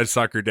tear that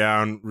sucker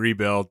down,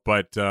 rebuild.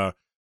 But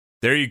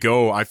there you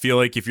go. I feel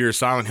like if you're a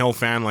Silent Hill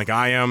fan like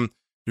I am,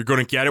 you're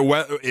gonna get it.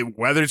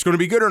 Whether it's gonna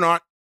be good or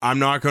not, I'm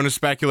not gonna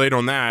speculate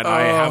on that.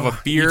 I have a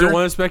fear. You don't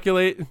want to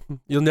speculate?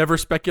 You'll never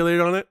speculate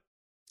on it?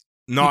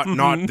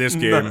 Not this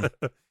game.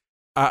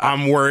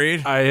 I'm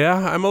worried.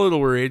 I'm a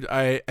little worried.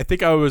 I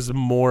think I was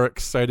more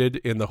excited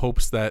in the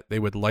hopes that they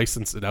would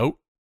license it out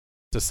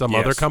to some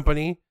other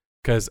company,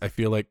 because I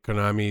feel like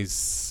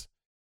Konami's...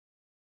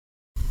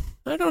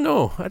 I don't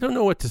know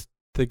what to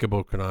think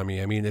about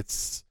Konami. I mean,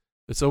 it's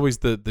always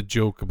the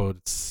joke about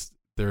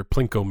their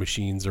Plinko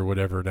machines or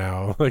whatever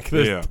now. Like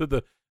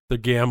the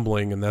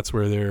gambling, and that's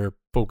where they're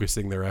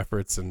focusing their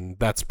efforts, and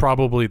that's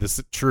probably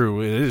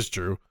true. It is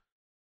true.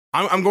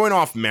 I'm going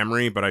off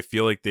memory, but I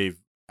feel like they've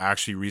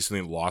actually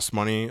recently lost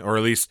money, or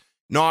at least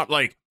not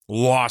like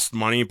lost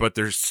money, but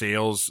their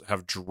sales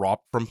have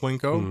dropped from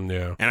Plinko.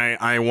 Yeah. And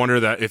I wonder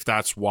if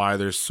that's why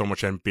there's so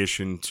much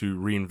ambition to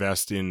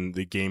reinvest in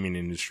the gaming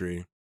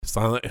industry.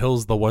 Silent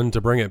Hill's the one to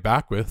bring it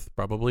back with,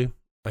 probably.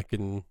 I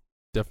can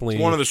definitely...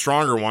 It's one of the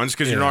stronger ones,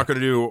 because you're not going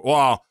to do...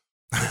 Well,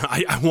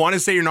 I want to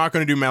say you're not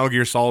going to do Metal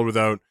Gear Solid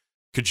without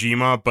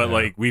Kojima, but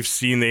like we've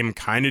seen them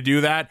kind of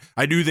do that.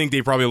 I do think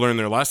they probably learned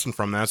their lesson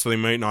from that, so they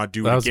might not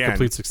do it again. That was a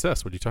complete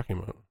success. What are you talking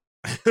about?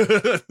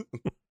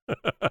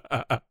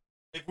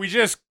 If we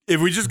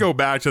just go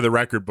back to the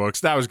record books,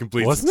 that was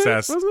complete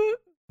success. Wasn't it?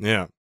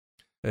 Yeah.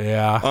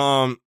 Yeah.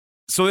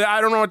 So I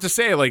don't know what to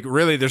say. Like,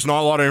 really, there's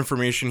not a lot of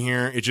information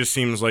here. It just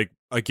seems like,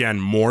 again,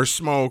 more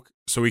smoke,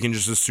 so we can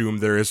just assume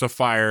there is a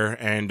fire,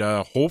 and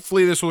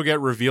hopefully this will get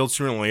revealed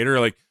sooner or later.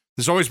 Like,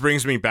 this always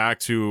brings me back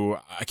to,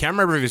 I can't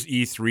remember if it's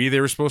E3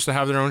 they were supposed to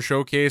have their own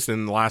showcase,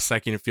 and the last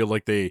second it felt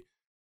like they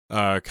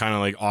kind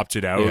of like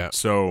opted out. Yeah.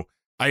 So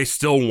I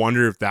still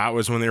wonder if that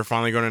was when they were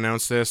finally going to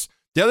announce this.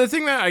 The other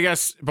thing that I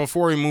guess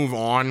before we move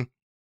on,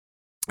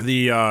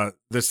 the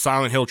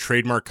Silent Hill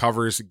trademark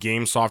covers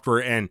game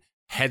software and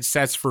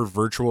headsets for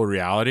virtual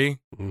reality.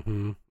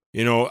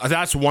 Mm-hmm.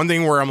 That's one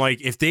thing where I'm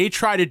like, if they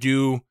try to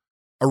do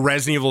a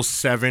Resident Evil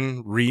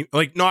 7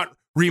 not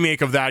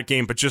remake of that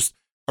game, but just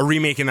a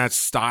remake in that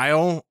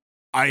style,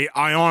 I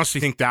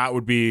honestly think that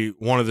would be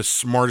one of the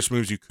smartest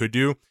moves you could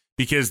do,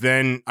 because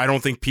then I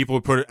don't think people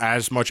would put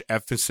as much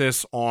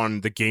emphasis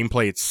on the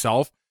gameplay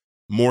itself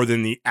more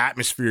than the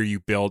atmosphere you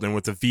build. And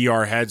with the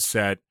VR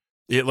headset,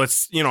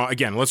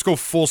 let's go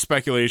full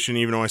speculation,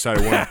 even though I said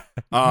I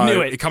wouldn't.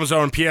 Knew it. It comes out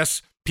on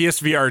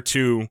PSVR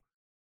 2,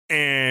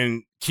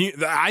 and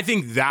I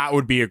think that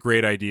would be a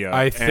great idea.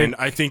 I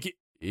think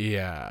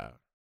yeah,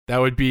 that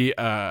would be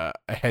a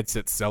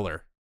headset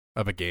seller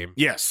of a game.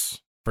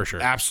 Yes, for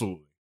sure,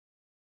 absolutely.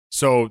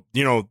 So,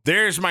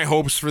 there's my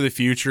hopes for the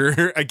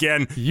future.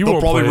 Again, you they'll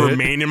won't probably play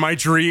remain in my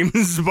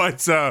dreams,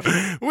 but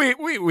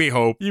we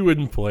hope. You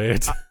wouldn't play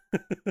it.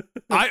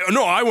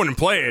 I wouldn't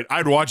play it.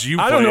 I'd watch you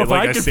play it. I don't know if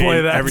like I could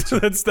play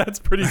that. That's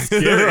pretty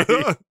scary.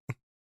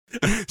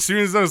 As soon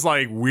as those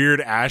like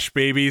weird ash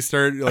babies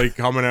start like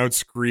coming out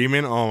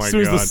screaming, oh my god. As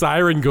soon as the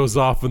siren goes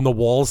off and the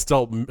walls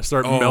start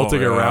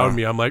melting around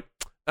me, I'm like,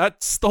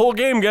 that's the whole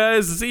game,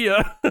 guys. See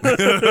ya.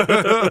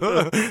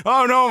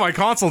 Oh no, my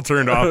console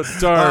turned off.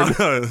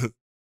 Darn.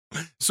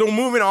 So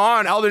moving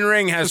on, Elden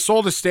Ring has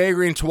sold a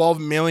staggering 12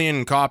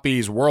 million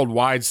copies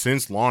worldwide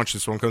since launch.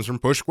 This one comes from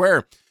Push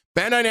Square.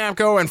 Bandai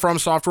Namco and From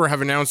Software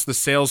have announced the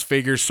sales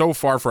figures so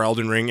far for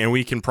Elden Ring, and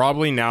we can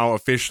probably now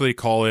officially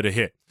call it a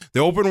hit. The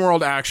open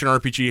world action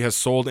RPG has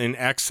sold in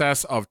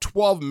excess of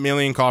 12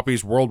 million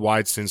copies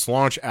worldwide since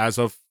launch as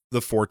of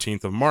the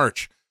 14th of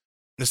March.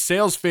 The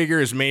sales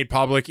figure is made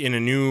public in a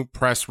new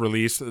press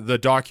release. The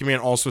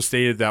document also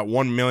stated that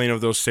 1 million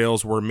of those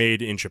sales were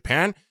made in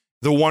Japan,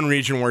 the one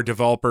region where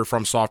developer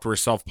From Software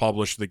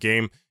self-published the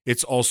game.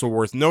 It's also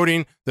worth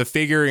noting the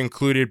figure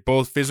included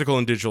both physical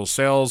and digital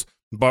sales,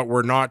 but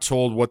we're not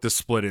told what the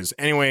split is.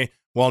 Anyway,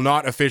 while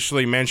not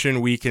officially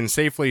mentioned, we can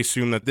safely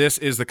assume that this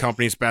is the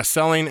company's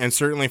best-selling and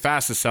certainly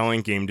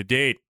fastest-selling game to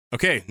date.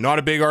 Okay, not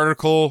a big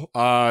article.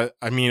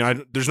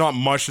 There's not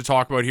much to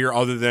talk about here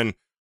other than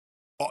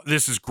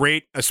this is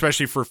great,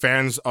 especially for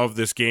fans of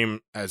this game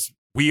as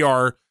we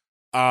are.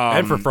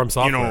 And for From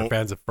Software,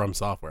 fans of From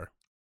Software.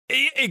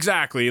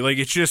 Exactly. Like,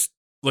 it's just,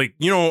 like,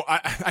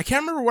 I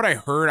can't remember what I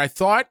heard. I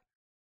thought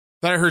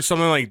that I heard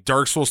something like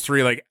Dark Souls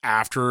 3, like,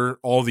 after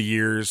all the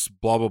years,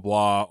 blah, blah,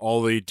 blah,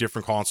 all the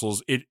different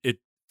consoles, it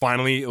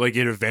finally, like,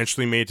 it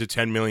eventually made to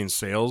 10 million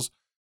sales.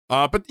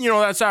 But,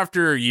 that's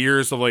after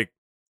years of, like,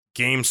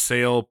 game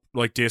sale,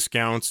 like,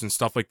 discounts and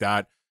stuff like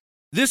that.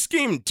 This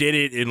game did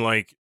it in,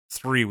 like,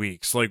 3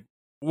 weeks. Like,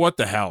 what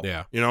the hell?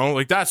 Yeah.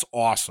 Like, that's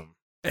awesome.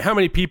 How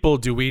many people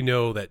do we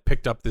know that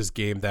picked up this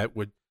game that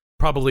would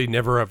probably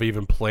never have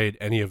even played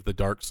any of the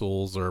Dark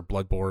Souls or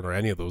Bloodborne or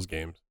any of those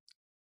games?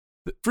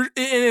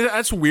 And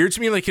that's weird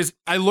to me, like, because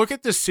I look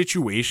at this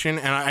situation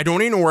and I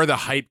don't even know where the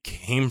hype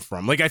came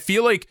from. Like, I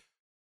feel like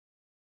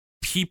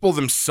people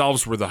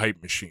themselves were the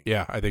hype machine.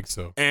 Yeah, I think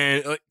so.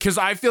 And because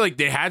I feel like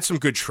they had some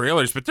good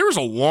trailers, but there was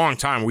a long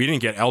time we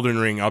didn't get Elden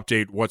Ring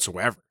update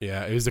whatsoever.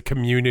 Yeah, it was a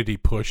community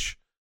push,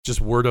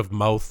 just word of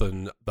mouth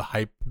and the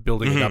hype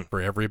building it up for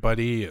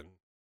everybody. And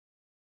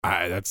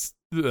that's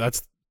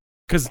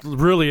because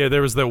really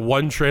there was that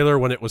one trailer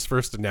when it was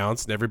first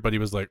announced and everybody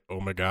was like, oh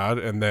my god,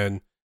 and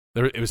then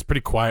it was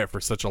pretty quiet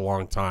for such a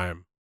long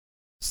time.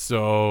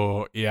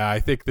 So yeah, I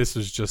think this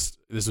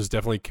was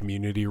definitely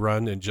community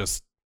run and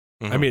just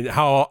I mean,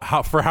 how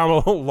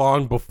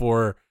long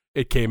before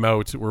it came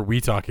out were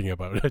we talking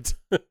about it?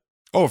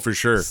 Oh, for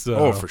sure.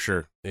 So, for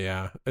sure.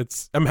 Yeah,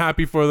 I'm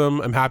happy for them.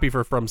 I'm happy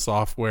for From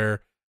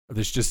Software.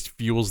 This just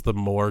fuels them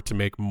more to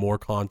make more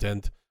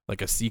content,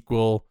 like a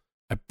sequel.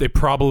 They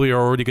probably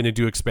are already going to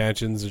do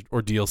expansions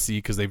or DLC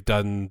because they've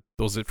done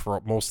those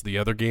for most of the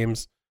other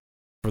games.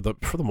 For the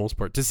most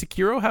part, does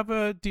Sekiro have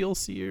a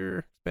DLC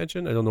or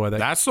expansion? I don't know why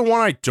that's the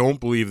one I don't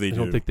believe they do. I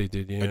don't think they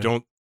did. Yeah, I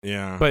don't.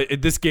 Yeah,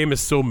 but this game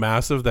is so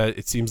massive that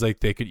it seems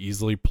like they could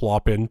easily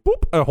plop in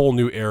a whole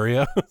new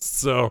area.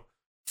 So,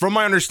 from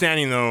my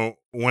understanding, though,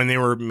 when they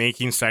were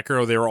making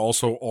Sekiro, they were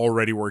also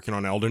already working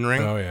on Elden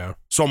Ring. Oh yeah.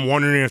 So I'm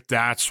wondering if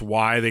that's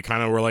why they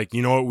kind of were like,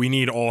 you know what, we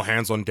need all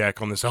hands on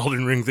deck on this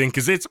Elden Ring thing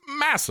because it's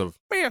massive.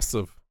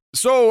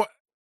 So,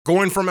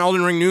 going from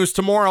Elden Ring news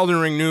to more Elden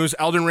Ring news,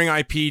 Elden Ring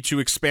IP to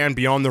expand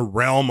beyond the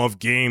realm of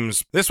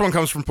games. This one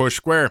comes from Push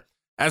Square.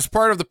 As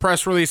part of the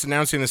press release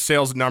announcing the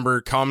sales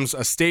number comes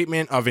a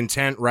statement of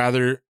intent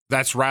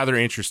that's rather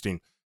interesting.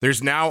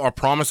 There's now a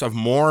promise of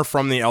more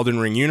from the Elden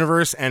Ring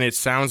universe, and it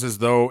sounds as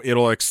though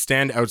it'll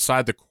extend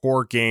outside the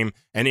core game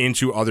and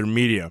into other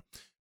media.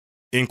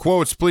 In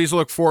quotes, please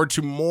look forward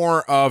to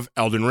more of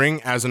Elden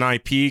Ring as an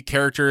IP,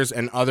 characters,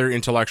 and other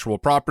intellectual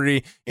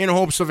property in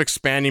hopes of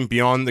expanding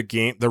beyond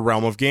the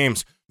realm of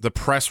games. The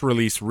press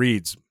release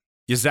reads,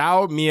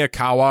 Yasuo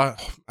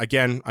Miyakawa,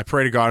 again, I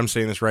pray to God I'm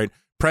saying this right,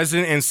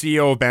 President and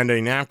CEO of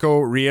Bandai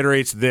Namco,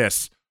 reiterates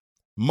this.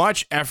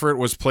 Much effort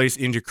was placed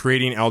into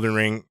creating Elden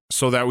Ring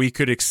so that we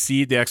could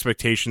exceed the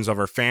expectations of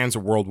our fans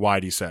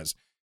worldwide, he says.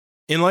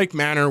 In like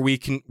manner,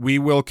 we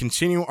will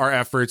continue our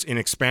efforts in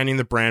expanding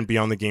the brand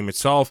beyond the game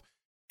itself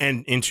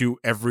and into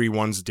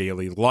everyone's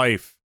daily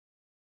life.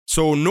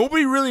 So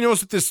nobody really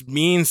knows what this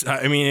means.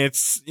 I mean,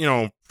 it's,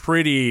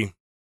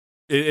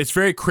 it's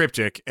very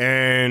cryptic,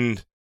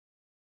 and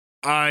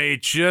I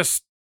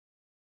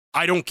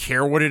don't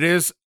care what it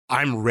is.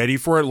 I'm ready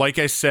for it. Like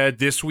I said,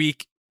 this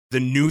week, the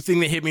new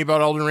thing that hit me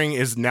about Elden Ring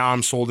is now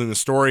I'm sold in the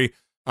story.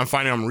 I'm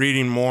finding I'm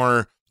reading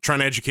more. trying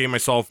to educate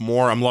myself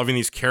more. I'm loving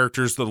these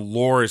characters. The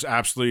lore is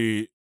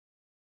absolutely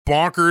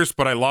bonkers,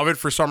 but I love it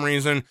for some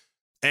reason.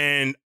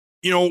 And,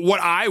 what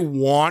I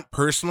want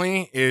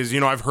personally is,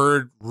 I've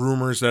heard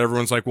rumors that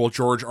everyone's like, well,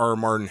 George R. R.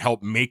 Martin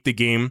helped make the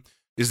game.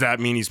 Does that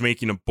mean he's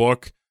making a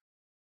book?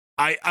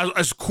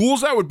 As cool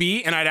as that would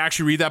be, and I'd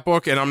actually read that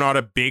book, and I'm not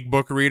a big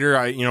book reader.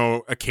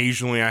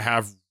 Occasionally I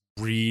have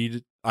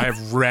read I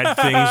have read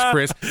things,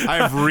 Chris. I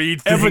have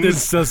read things.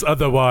 Evidence says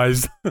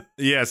otherwise.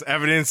 Yes,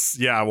 evidence.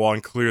 Yeah, well,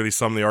 and clearly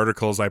some of the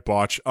articles I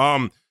botch.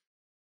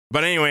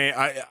 But anyway,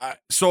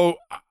 so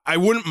I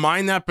wouldn't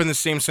mind that, but in the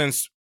same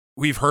sense,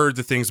 we've heard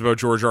the things about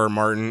George R. R.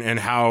 Martin and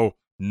how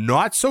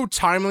not so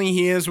timely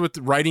he is with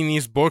writing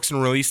these books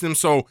and releasing them.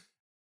 So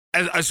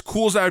as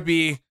cool as that would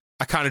be,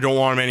 I kind of don't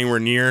want him anywhere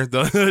near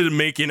the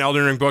making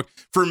Elden Ring book.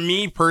 For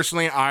me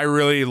personally, I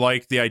really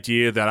like the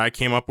idea that I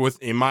came up with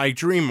in my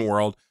dream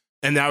world.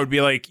 And that would be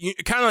like,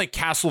 kind of like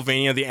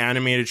Castlevania, the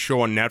animated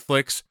show on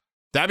Netflix.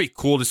 That'd be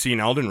cool to see in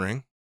Elden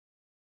Ring.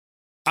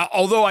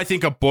 Although I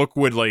think a book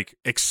would like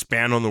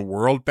expand on the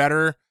world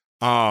better.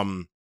 I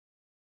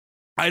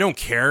don't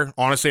care.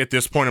 Honestly, at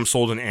this point, I'm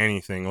sold on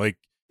anything. Like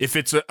if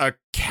it's a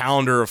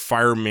calendar of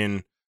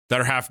firemen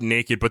that are half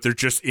naked, but they're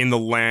just in the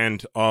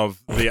land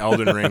of the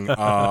Elden Ring,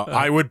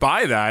 I would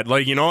buy that.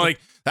 Like,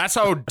 that's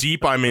how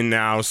deep I'm in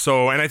now.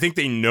 So, and I think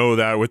they know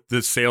that with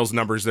the sales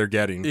numbers they're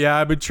getting. Yeah,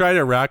 I've been trying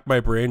to rack my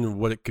brain on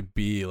what it could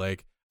be.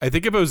 Like, I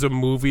think if it was a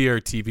movie or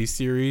a TV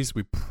series,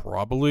 we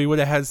probably would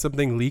have had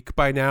something leak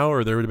by now,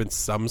 or there would have been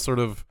some sort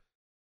of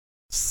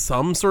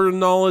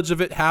knowledge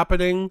of it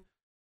happening.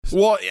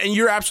 Well, and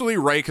you're absolutely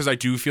right, because I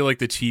do feel like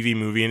the TV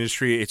movie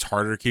industry, it's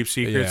harder to keep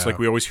secrets. Yeah. Like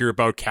we always hear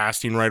about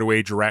casting right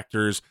away,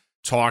 directors,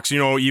 talks.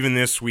 Even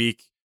this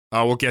week,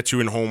 we'll get to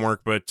in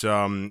homework, but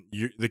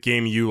the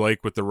game you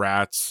like with the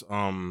rats,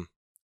 the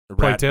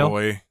Rat Playtale?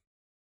 Boy,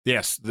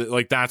 yes,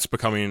 that's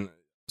becoming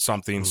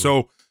something.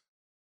 So,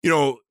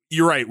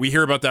 you're right. We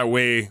hear about that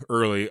way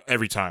early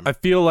every time. I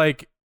feel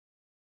like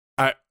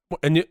I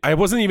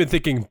wasn't even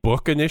thinking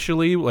book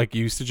initially, like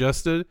you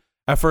suggested.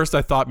 At first,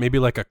 I thought maybe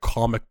like a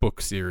comic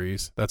book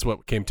series. That's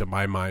what came to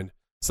my mind.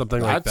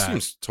 Something like that. That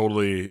seems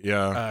totally,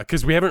 yeah.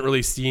 Because we haven't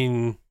really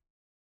seen.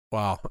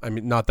 Well, I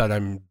mean, not that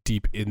I'm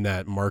deep in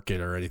that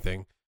market or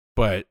anything,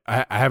 but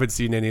I haven't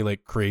seen any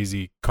like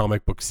crazy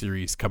comic book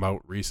series come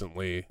out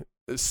recently.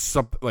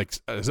 Something like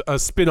a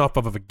spin-off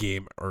of a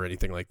game or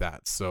anything like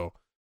that. So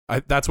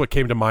that's what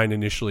came to mind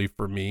initially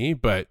for me.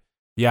 But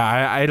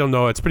yeah, I don't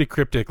know. It's pretty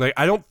cryptic. Like,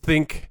 I don't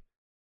think,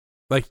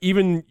 like,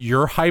 even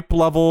your hype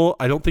level,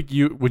 I don't think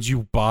would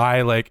you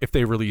buy, like, if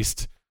they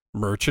released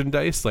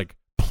merchandise, like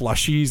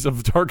plushies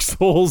of Dark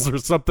Souls or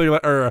something,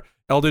 like, or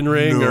Elden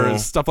Ring or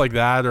stuff like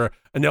that, or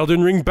an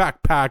Elden Ring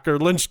backpack or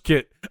lunch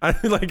kit. I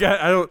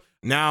don't.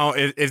 Now,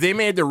 if they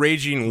made the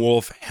Raging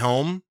Wolf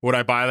helm, would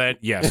I buy that?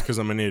 Yes, because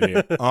I'm an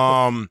idiot.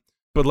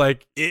 But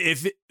like,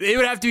 if it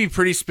would have to be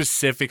pretty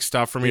specific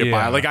stuff for me to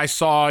buy. Like I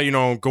saw,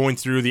 going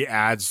through the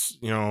ads,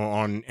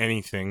 on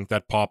anything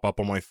that pop up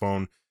on my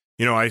phone.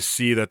 I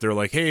see that they're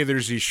like, hey,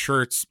 there's these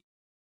shirts.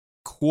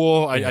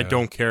 Cool. I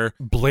don't care.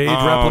 Blade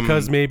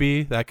replicas,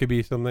 maybe that could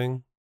be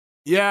something.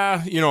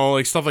 Yeah,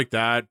 like stuff like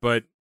that.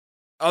 But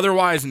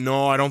otherwise,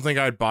 no, I don't think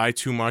I'd buy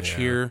too much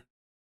here.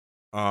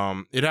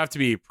 It'd have to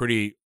be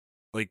pretty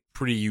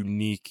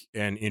unique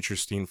and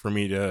interesting for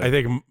me to. I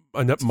think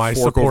my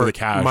fork over the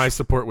cash. My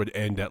support would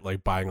end at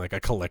like buying like a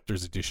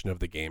collector's edition of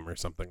the game or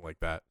something like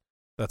that.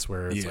 That's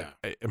where it's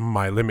like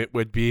my limit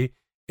would be.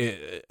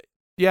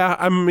 Yeah,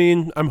 I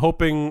mean, I'm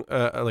hoping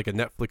like a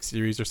Netflix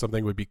series or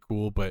something would be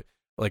cool, but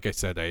like I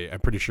said, I'm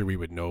pretty sure we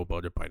would know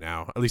about it by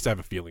now. At least I have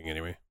a feeling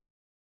anyway.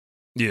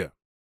 Yeah.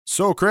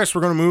 So, Chris,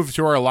 we're going to move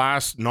to our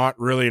last, not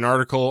really an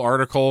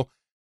article,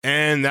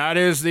 and that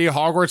is the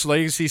Hogwarts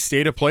Legacy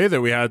State of Play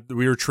that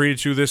we were treated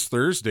to this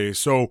Thursday.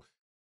 So,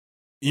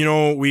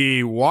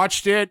 we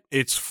watched it.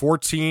 It's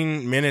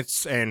 14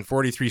 minutes and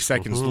 43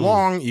 seconds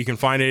long. You can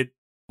find it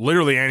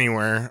literally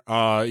anywhere.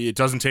 It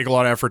doesn't take a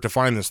lot of effort to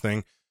find this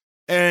thing.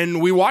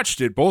 And we watched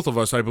it, both of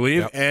us, I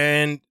believe. Yep.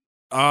 And,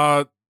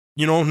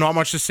 not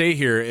much to say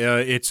here.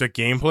 It's a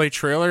gameplay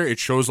trailer. It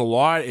shows a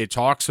lot. It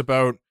talks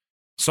about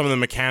some of the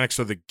mechanics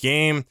of the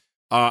game.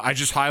 I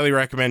just highly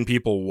recommend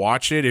people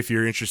watch it if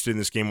you're interested in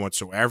this game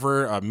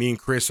whatsoever. Me and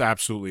Chris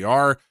absolutely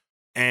are.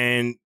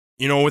 And,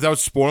 without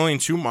spoiling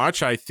too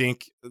much, I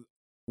think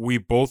we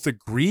both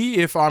agree,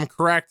 if I'm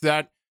correct,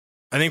 that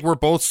I think we're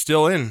both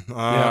still in.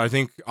 I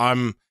think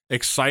I'm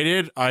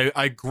excited.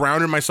 I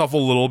grounded myself a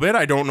little bit.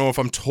 I don't know if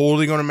I'm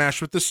totally going to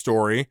mesh with the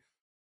story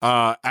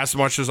as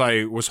much as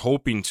I was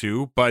hoping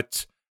to,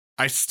 but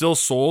I still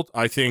sold.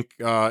 I think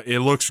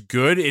it looks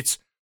good. It's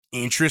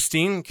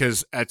interesting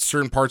because at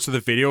certain parts of the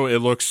video, it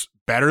looks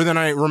better than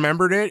I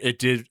remembered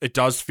it. It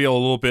does feel a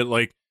little bit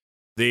like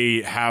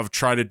they have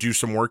tried to do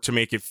some work to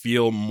make it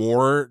feel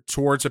more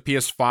towards a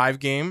PS5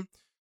 game.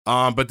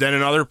 But then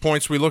in other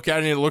points we look at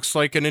it, and it looks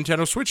like a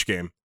Nintendo Switch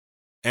game.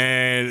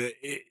 And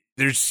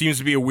there seems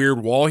to be a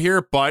weird wall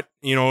here, but,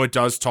 it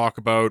does talk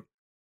about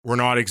we're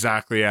not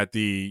exactly at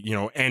the,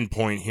 end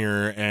point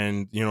here,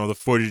 and, the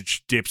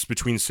footage dips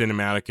between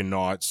cinematic and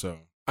not, so.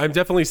 I'm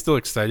definitely still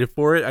excited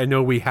for it. I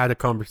know we had a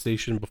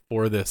conversation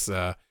before this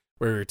where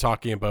we were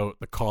talking about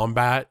the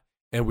combat,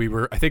 and we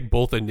were, I think,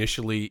 both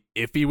initially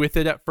iffy with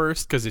it at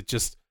first, because it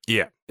just,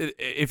 yeah.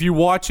 If you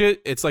watch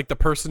it, it's like the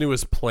person who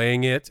was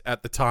playing it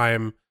at the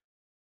time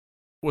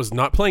was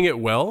not playing it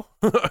well,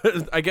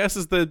 I guess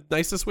is the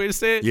nicest way to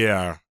say it.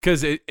 Yeah.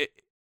 Because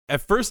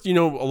at first, a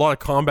lot of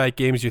combat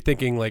games, you're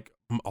thinking like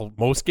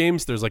most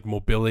games, there's like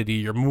mobility,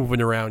 you're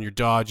moving around, you're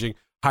dodging,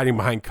 hiding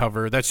behind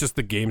cover. That's just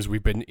the games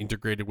we've been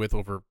integrated with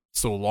over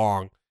so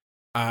long.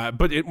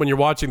 But when you're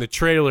watching the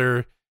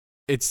trailer,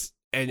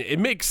 it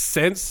makes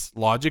sense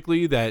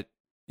logically that,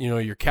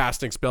 you're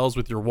casting spells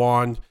with your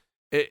wand.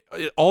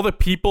 All the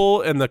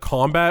people and the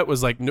combat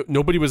was like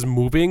nobody was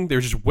moving.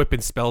 They're just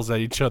whipping spells at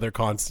each other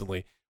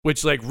constantly,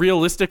 which like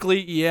realistically,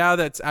 yeah,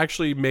 that's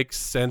actually makes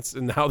sense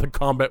in how the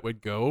combat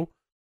would go.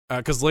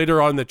 Because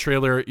later on in the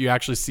trailer, you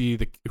actually see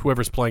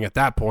whoever's playing at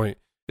that point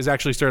is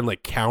actually starting to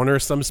like counter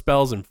some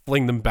spells and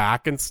fling them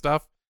back and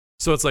stuff.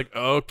 So it's like,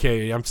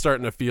 okay, I'm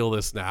starting to feel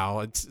this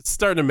now. It's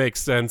starting to make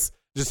sense.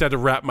 Just had to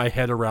wrap my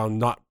head around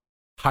not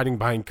hiding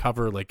behind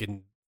cover like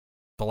in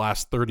the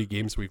last 30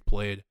 games we've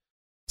played.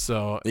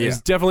 So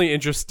it's definitely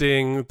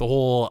interesting. The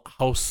whole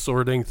house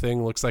sorting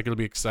thing looks like it'll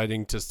be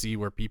exciting to see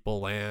where people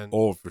land.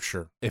 Oh, for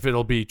sure. If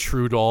it'll be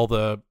true to all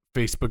the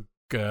Facebook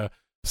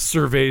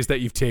surveys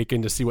that you've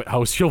taken to see what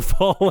house you'll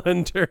fall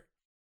under.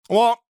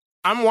 Well,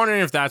 I'm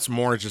wondering if that's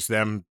more just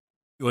them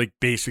like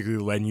basically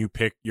letting you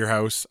pick your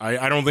house.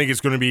 I don't think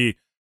it's going to be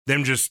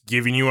them just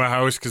giving you a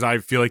house, because I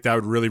feel like that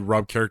would really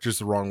rub characters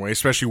the wrong way,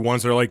 especially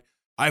ones that are like,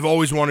 I've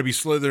always wanted to be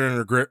Slytherin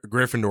or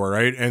Gryffindor,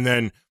 right? And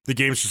then the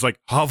game's just like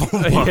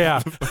Hufflepuff.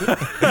 Yeah,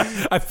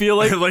 I feel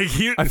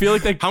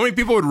like how many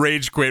people would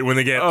rage quit when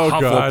they get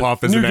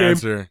Hufflepuff as an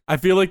answer? I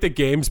feel like the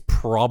game's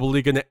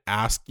probably going to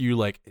ask you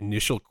like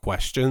initial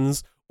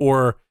questions,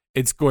 or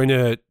it's going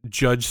to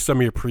judge some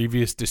of your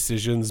previous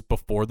decisions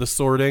before the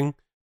sorting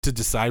to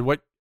decide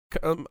what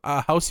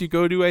house you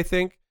go to. I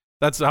think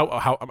that's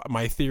how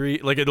my theory.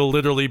 Like it'll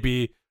literally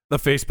be the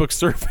Facebook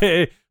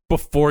survey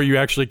before you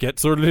actually get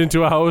sorted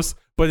into a house,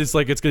 but it's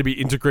like it's going to be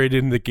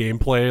integrated in the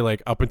gameplay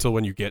like up until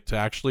when you get to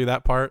actually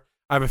that part.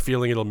 I have a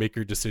feeling it'll make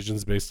your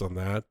decisions based on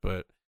that,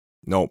 but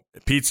no,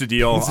 pizza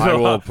deal. I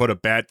will put a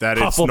bet that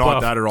it's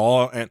not that at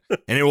all, and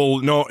it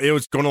will it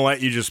was going to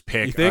let you just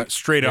pick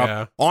straight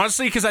up.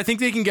 Honestly, because I think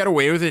they can get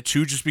away with it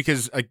too, just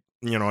because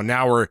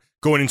now we're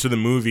going into the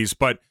movies,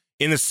 but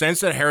in the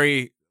sense that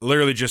Harry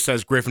literally just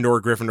says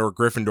Gryffindor, Gryffindor,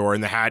 Gryffindor,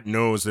 and the hat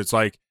knows it's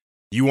like,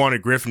 you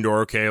wanted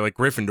Gryffindor, okay, like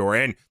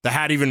Gryffindor. And the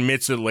hat even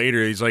admits it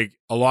later. He's like,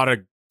 a lot of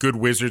good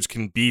wizards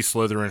can be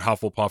Slytherin,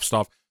 Hufflepuff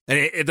stuff.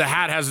 And the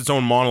hat has its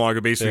own monologue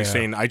of basically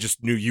saying, I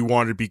just knew you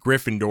wanted to be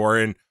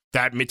Gryffindor, and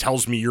that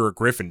tells me you're a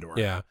Gryffindor.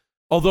 Yeah.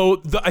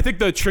 Although, I think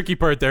the tricky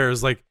part there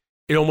is like,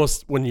 it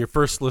almost, when you're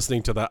first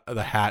listening to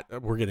the hat,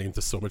 we're getting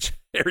into so much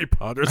Harry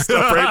Potter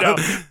stuff right now.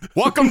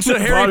 Welcome to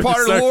Harry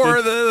Potter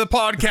Lore, the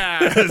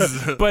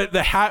podcast. But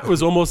the hat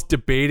was almost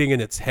debating in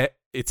its head.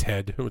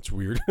 It's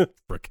weird.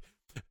 Frick.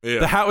 Yeah.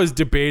 The hat was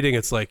debating.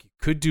 It's like, you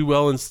could do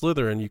well in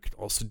Slytherin, you could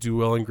also do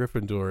well in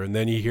Gryffindor. And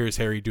then he hears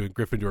Harry doing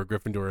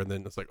Gryffindor, and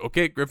then it's like,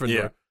 okay, Gryffindor.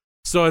 Yeah.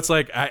 So it's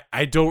like,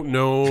 I don't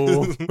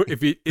know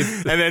if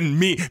and then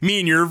me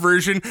and your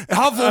version,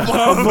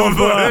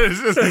 Hufflepuff.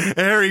 It's just,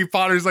 Harry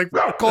Potter's like,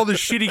 all the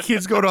shitty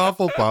kids go to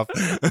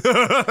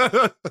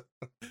Hufflepuff.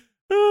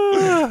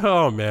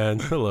 Oh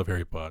man, I love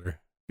Harry Potter.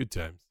 Good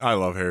times. I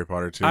love Harry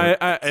Potter too.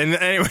 And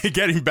anyway,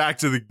 getting back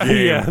to the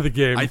game. Yeah, the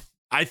game.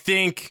 I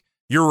think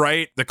you're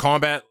right. The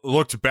combat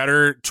looked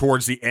better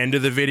towards the end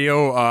of the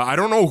video. I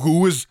don't know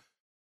who was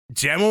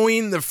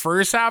demoing the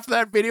first half of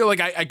that video. Like,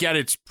 I get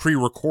it's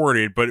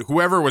pre-recorded, but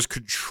whoever was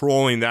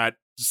controlling that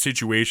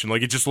situation,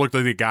 like, it just looked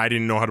like the guy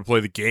didn't know how to play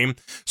the game.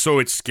 So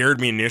it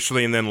scared me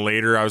initially, and then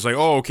later I was like,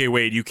 oh, okay,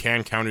 wait, you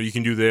can counter, you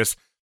can do this.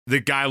 The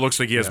guy looks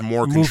like he has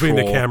more control. Moving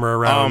the camera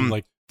around,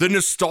 like. The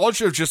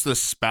nostalgia of just the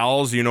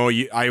spells,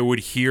 I would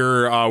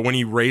hear when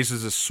he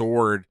raises a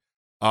sword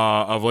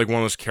of like one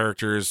of those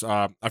characters.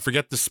 I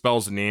forget the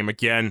spell's name.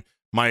 Again,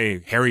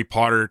 my Harry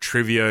Potter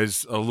trivia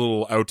is a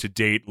little out to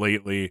date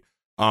lately.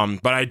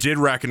 But I did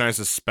recognize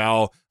the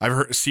spell.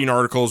 I've seen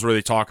articles where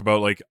they talk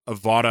about like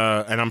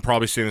Avada, and I'm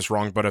probably saying this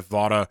wrong, but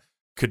Avada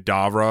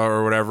Kedavra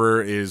or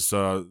whatever is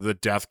the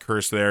death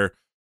curse there.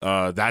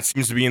 That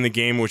seems to be in the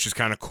game, which is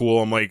kind of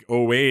cool. I'm like,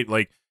 oh wait,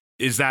 like,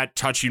 is that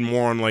touching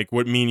more on like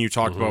what me and you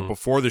talked about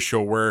before the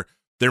show, where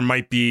there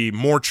might be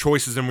more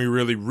choices than we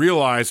really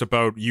realize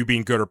about you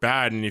being good or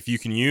bad? And if you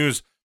can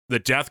use the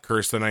death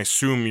curse, then I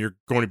assume you're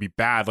going to be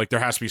bad. Like,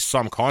 there has to be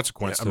some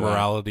consequence to a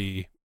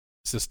morality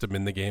system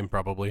in the game,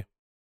 probably.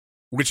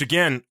 Which,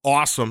 again,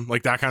 awesome.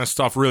 Like, that kind of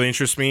stuff really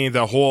interests me.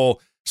 The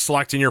whole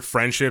selecting your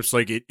friendships,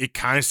 like, it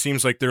kind of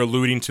seems like they're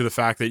alluding to the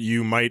fact that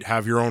you might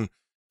have your own,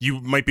 you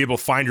might be able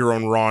to find your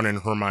own Ron and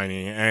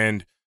Hermione.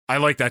 And I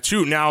like that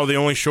too. Now they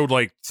only showed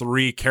like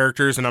 3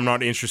 characters, and I'm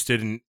not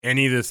interested in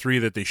any of the 3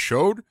 that they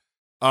showed.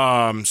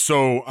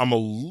 So I'm a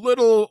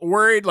little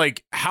worried.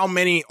 Like, how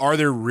many are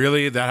there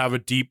really that have a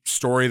deep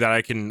story that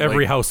I can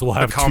Every house will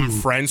have become 2.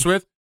 friends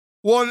with?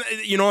 Well,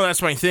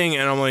 that's my thing,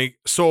 and I'm like,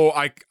 so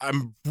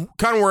I'm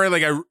kind of worried.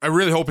 Like, I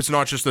really hope it's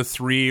not just a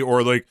 3,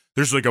 or like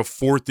there's like a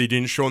 4th they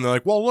didn't show, and they're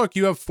like, well, look,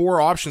 you have 4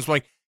 options. I'm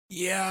like,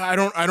 yeah, I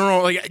don't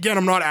know. Like, again,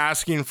 I'm not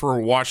asking for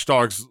Watch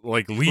Dogs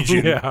like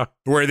Legion, Yeah.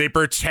 where they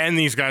pretend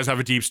these guys have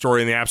a deep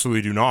story and they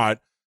absolutely do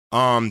not.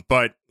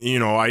 But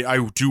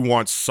I do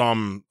want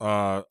some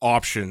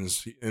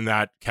options in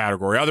that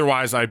category.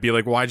 Otherwise, I'd be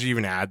like, why'd you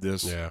even add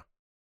this? Yeah.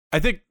 I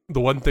think the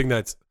one thing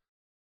that's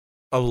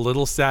a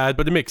little sad,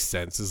 but it makes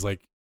sense, is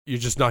like you're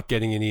just not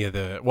getting any of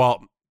the,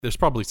 well, there's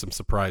probably some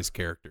surprise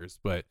characters,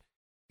 but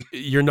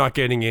you're not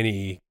getting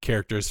any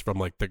characters from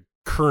like the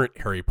current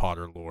Harry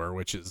Potter lore,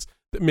 which is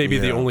maybe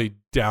the only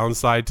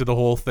downside to the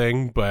whole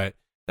thing, but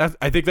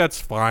I think that's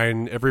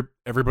fine.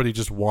 Everybody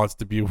just wants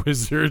to be a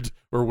wizard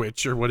or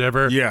witch or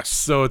whatever. Yes.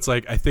 So it's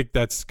like, I think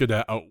that's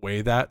gonna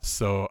outweigh that.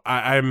 So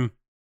I'm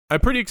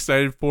pretty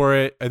excited for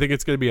it. I think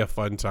it's gonna be a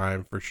fun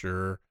time for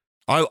sure.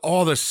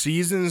 All the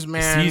seasons,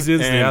 man.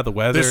 The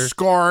weather, the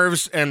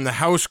scarves, and the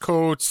house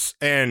coats,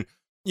 and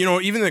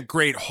even the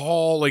Great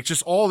Hall, like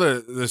just all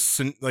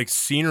the like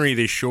scenery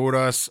they showed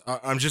us.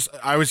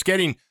 I was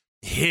getting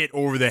hit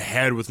over the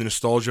head with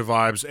nostalgia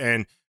vibes,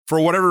 and for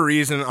whatever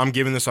reason, I'm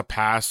giving this a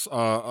pass.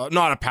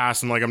 Not a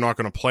pass, and like I'm not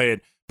going to play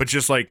it, but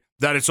just like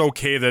that, it's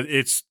okay that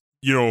it's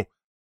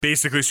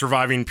basically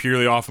surviving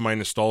purely off of my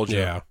nostalgia.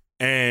 Yeah,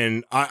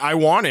 and I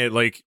want it.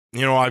 Like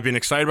I've been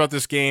excited about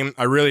this game.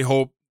 I really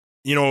hope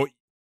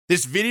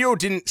this video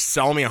didn't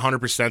sell me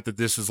 100% that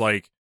this is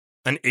like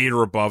an 8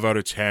 or above out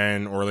of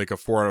 10 or like a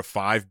 4 out of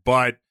 5,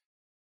 but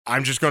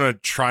I'm just going to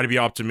try to be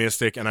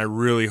optimistic, and I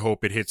really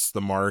hope it hits the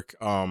mark.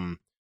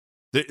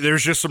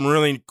 There's just some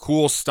really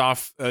cool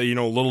stuff,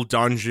 little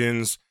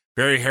dungeons,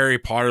 very Harry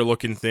Potter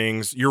looking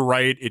things. You're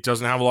right, it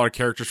doesn't have a lot of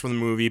characters from the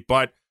movie,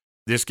 but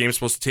this game's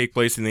supposed to take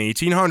place in the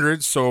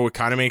 1800s, so it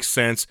kind of makes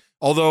sense.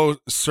 Although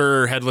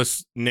Sir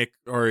Headless Nick,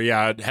 or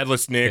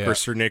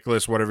Sir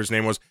Nicholas, whatever his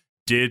name was,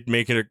 did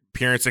make an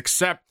appearance,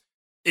 except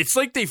it's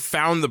like they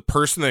found the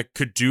person that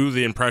could do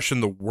the impression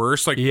the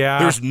worst. Like,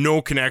 there's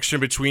no connection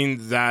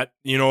between that.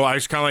 I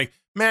was kind of like,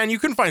 man, you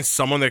can find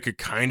someone that could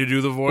kind of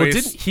do the voice.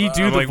 Well, didn't he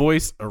do the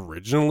voice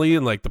originally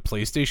in like the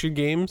PlayStation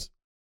games?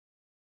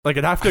 Like,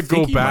 I'd have to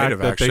go back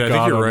that they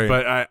got him, right.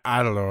 But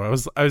I don't know.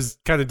 I was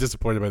kind of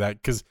disappointed by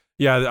that because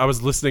I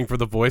was listening for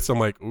the voice. I'm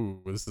like,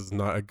 ooh, this is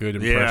not a good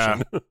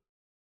impression. Yeah.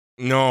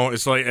 No,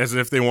 it's like as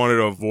if they wanted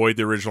to avoid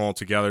the original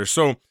altogether.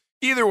 So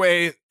either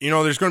way,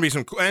 there's going to be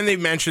some, and they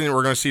mentioned that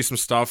we're going to see some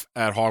stuff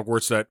at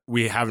Hogwarts that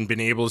we haven't been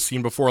able to see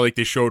before. Like,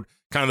 they showed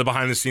kind of the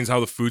behind the scenes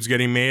how the food's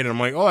getting made, and I'm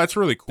like, oh, that's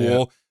really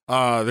cool.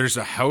 Yeah. There's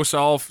a house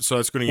elf, so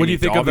that's going to. What do you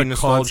think of the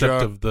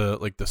concept of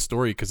the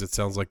story? Because it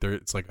sounds like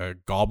it's like a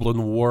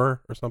goblin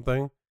war or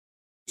something.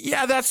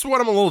 Yeah, that's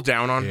what I'm a little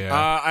down on.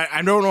 Yeah.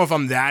 I don't know if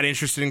I'm that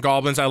interested in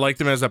goblins. I like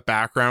them as a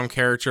background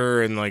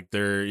character, and like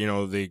they're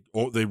they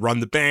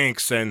run the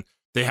banks and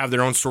they have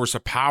their own source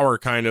of power,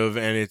 kind of,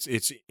 and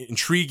it's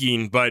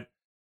intriguing. But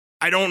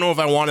I don't know if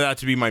I wanted that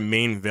to be my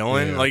main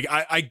villain. Yeah. Like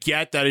I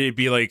get that it'd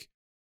be like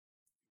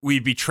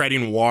we'd be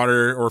treading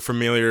water or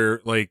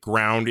familiar like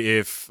ground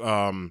if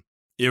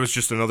it was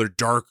just another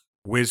dark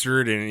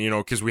wizard, and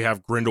because we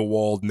have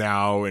Grindelwald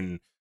now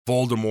and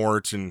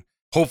Voldemort and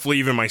hopefully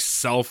even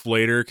myself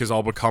later, because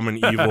I'll become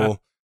an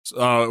evil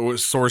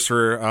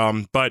sorcerer.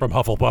 But from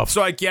Hufflepuff.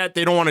 So I get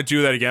they don't want to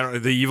do that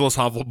again. The evilest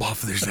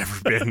Hufflepuff there's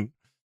ever been.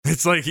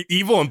 It's like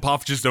evil and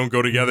Puff just don't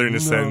go together in a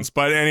sense.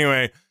 But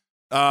anyway,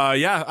 I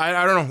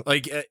don't know.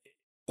 Like,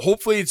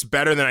 hopefully it's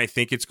better than I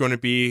think it's going to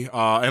be.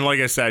 And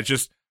like I said,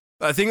 just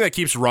the thing that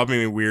keeps rubbing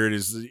me weird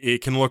is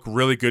it can look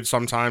really good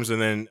sometimes,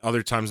 and then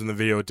other times in the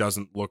video it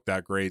doesn't look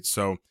that great.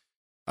 So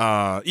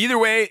either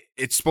way,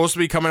 it's supposed to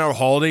be coming out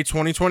holiday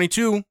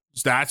 2022.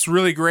 So that's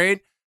really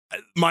great.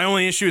 My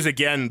only issue is,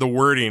 again, the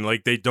wording.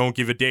 Like, they don't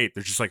give a date.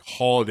 They're just like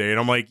holiday. And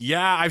I'm like,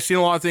 yeah, I've seen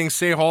a lot of things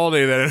say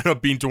holiday that end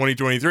up being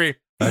 2023.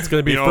 That's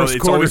going to be first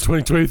quarter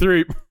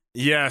 2023.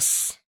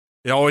 Yes.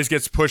 It always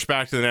gets pushed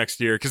back to the next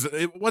year. Because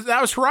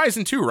that was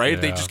Horizon 2, right? Yeah.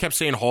 They just kept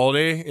saying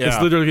holiday. Yeah.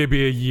 It's literally going to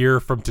be a year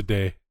from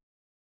today.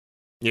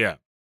 Yeah.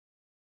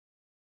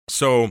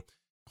 So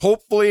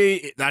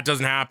hopefully that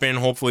doesn't happen.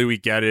 Hopefully we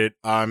get it.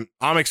 I'm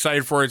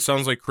excited for it.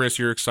 Sounds like, Chris,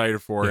 you're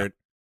excited for it.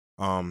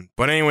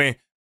 But anyway,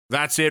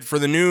 that's it for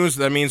the news.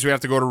 That means we have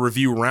to go to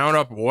review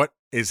roundup. What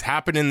is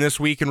happening this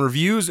week in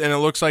reviews? And it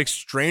looks like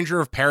Stranger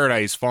of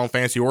Paradise Final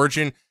Fantasy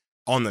Origin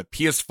on the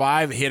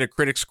PS5 hit a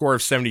critic score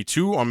of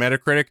 72 on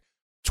Metacritic,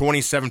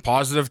 27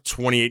 positive,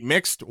 28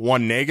 mixed,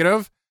 1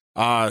 negative.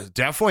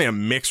 Definitely a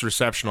mixed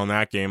reception on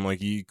that game.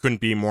 Like, you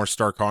couldn't be more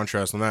stark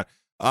contrast on that.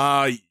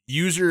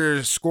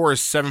 User score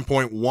is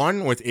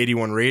 7.1 with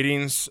 81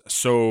 ratings.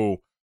 So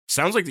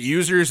sounds like the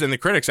users and the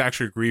critics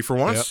actually agree for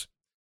once. Yep.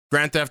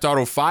 Grand Theft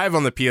Auto 5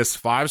 on the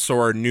PS5, so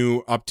our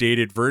new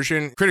updated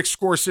version. Critics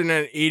score sitting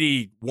at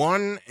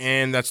 81,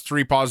 and that's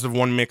 3 positive,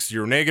 1 mixed,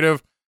 0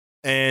 negative.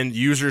 and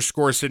user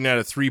score sitting at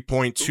a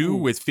 3.2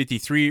 with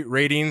 53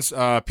 ratings.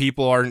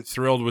 People aren't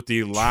thrilled with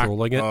the lack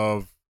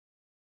of...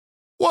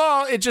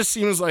 Well, it just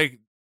seems like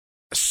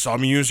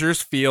some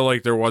users feel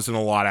like there wasn't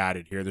a lot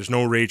added here. There's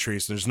no ray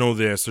tracing, there's no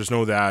this, there's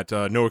no that,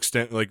 no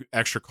extent, like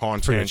extra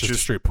content. Just a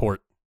straight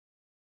port.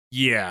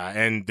 Yeah,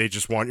 and they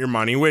just want your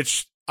money,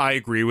 which I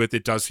agree with.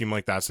 It does seem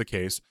like that's the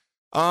case.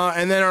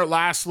 And then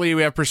lastly,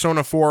 we have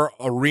Persona 4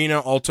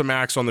 Arena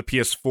Ultimax on the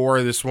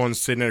PS4. This one's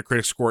sitting at a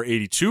critic score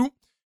 82,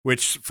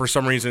 which for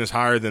some reason is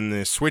higher than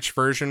the Switch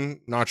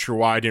version. Not sure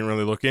why. I didn't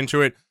really look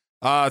into it.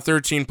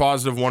 13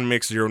 positive, 1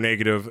 mixed, 0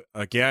 negative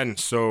again.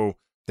 So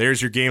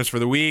there's your games for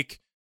the week,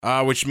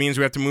 which means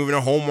we have to move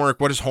into homework.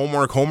 What is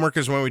homework? Homework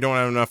is when we don't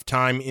have enough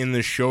time in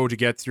the show to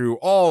get through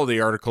all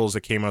the articles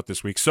that came out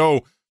this week.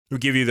 So we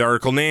give you the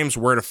article names,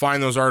 where to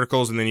find those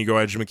articles, and then you go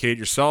educate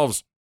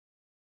yourselves.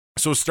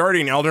 So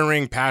starting, Elden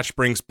Ring patch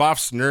brings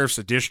buffs, nerfs,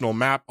 additional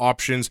map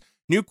options,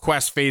 new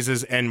quest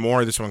phases, and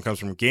more. This one comes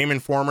from Game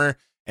Informer,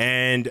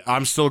 and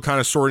I'm still kind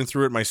of sorting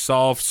through it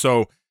myself,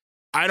 so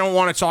I don't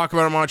want to talk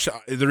about it much.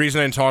 The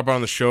reason I didn't talk about it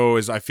on the show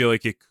is I feel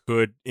like it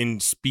could, in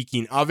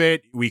speaking of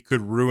it, we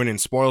could ruin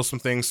and spoil some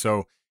things,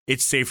 so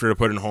it's safer to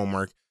put in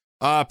homework.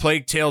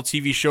 Plague Tale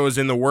TV show is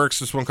in the works.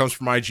 This one comes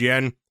from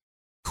IGN.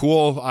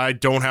 Cool. I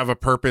don't have a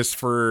purpose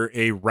for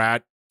a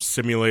rat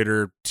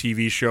simulator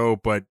TV show,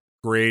 but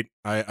great.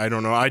 I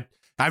don't know. I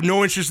have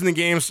no interest in the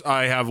games.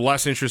 I have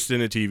less interest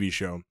in a TV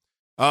show.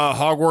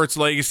 Hogwarts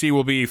Legacy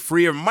will be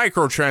free of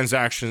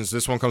microtransactions.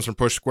 This one comes from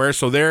Push Square.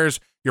 So there's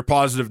your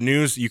positive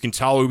news. You can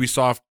tell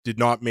Ubisoft did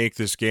not make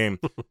this game.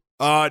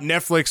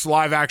 Netflix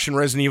live action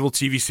Resident Evil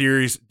TV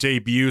series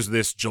debuts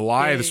this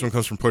July. Yay. This one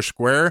comes from Push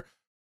Square.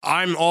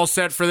 I'm all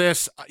set for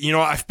this. You know,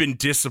 I've been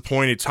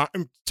disappointed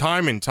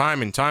time and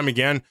time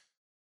again,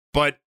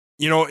 but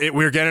you know,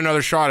 we're getting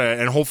another shot at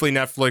it, and hopefully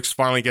Netflix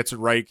finally gets it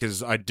right,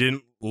 because I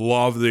didn't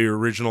love the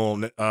original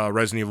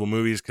Resident Evil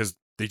movies, because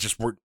they just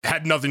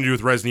had nothing to do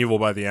with Resident Evil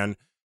by the end.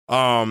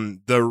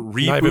 The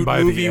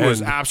reboot movie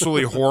was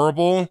absolutely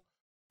horrible.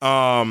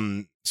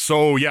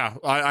 So yeah,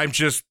 I'm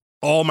just,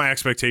 all my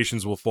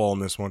expectations will fall in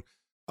this one.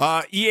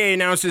 EA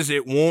announces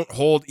it won't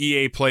hold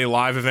EA Play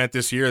Live event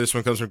this year. This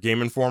one comes from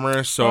Game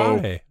Informer,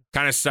 so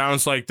kind of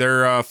sounds like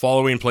they're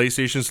following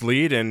PlayStation's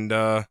lead, and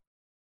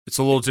it's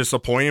a little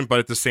disappointing, but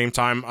at the same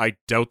time, I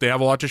doubt they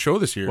have a lot to show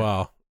this year.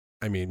 Well,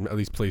 I mean, at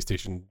least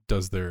PlayStation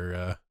does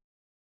their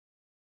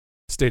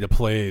state of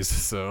plays,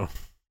 so...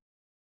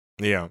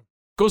 Yeah.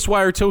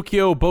 Ghostwire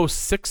Tokyo boasts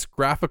 6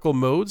 graphical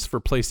modes for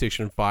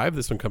PlayStation 5.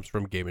 This one comes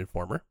from Game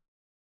Informer.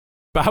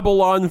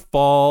 Babylon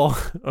Fall...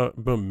 oh,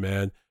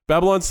 man.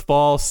 Babylon's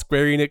Fall,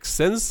 Square Enix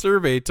sends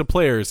survey to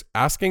players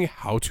asking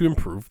how to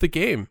improve the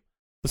game.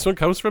 This one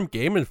comes from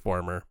Game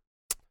Informer.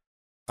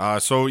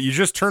 So you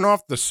just turn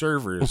off the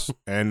servers,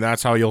 and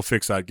that's how you'll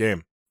fix that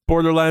game.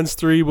 Borderlands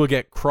 3 will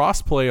get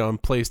crossplay on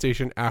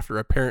PlayStation after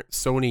apparent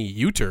Sony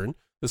U-turn.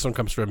 This one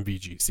comes from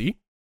VGC.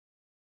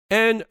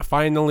 And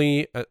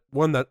finally,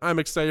 one that I'm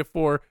excited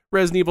for,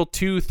 Resident Evil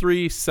 2,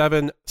 3,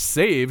 7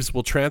 saves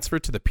will transfer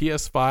to the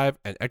PS5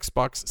 and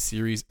Xbox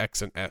Series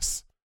X and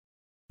S.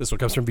 This one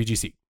comes from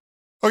VGC.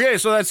 Okay,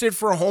 so that's it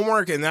for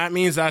homework, and that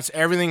means that's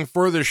everything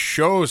for the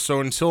show.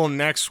 So until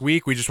next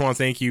week, we just want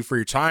to thank you for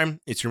your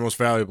time. It's your most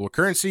valuable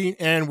currency,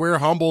 and we're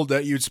humbled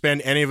that you'd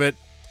spend any of it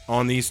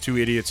on these two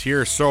idiots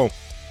here. So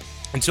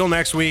until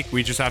next week,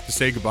 we just have to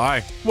say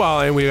goodbye.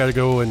 Well, and we got to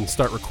go and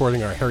start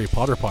recording our Harry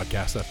Potter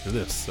podcast after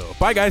this. So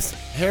bye, guys.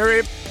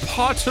 Harry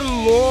Potter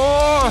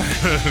Lord.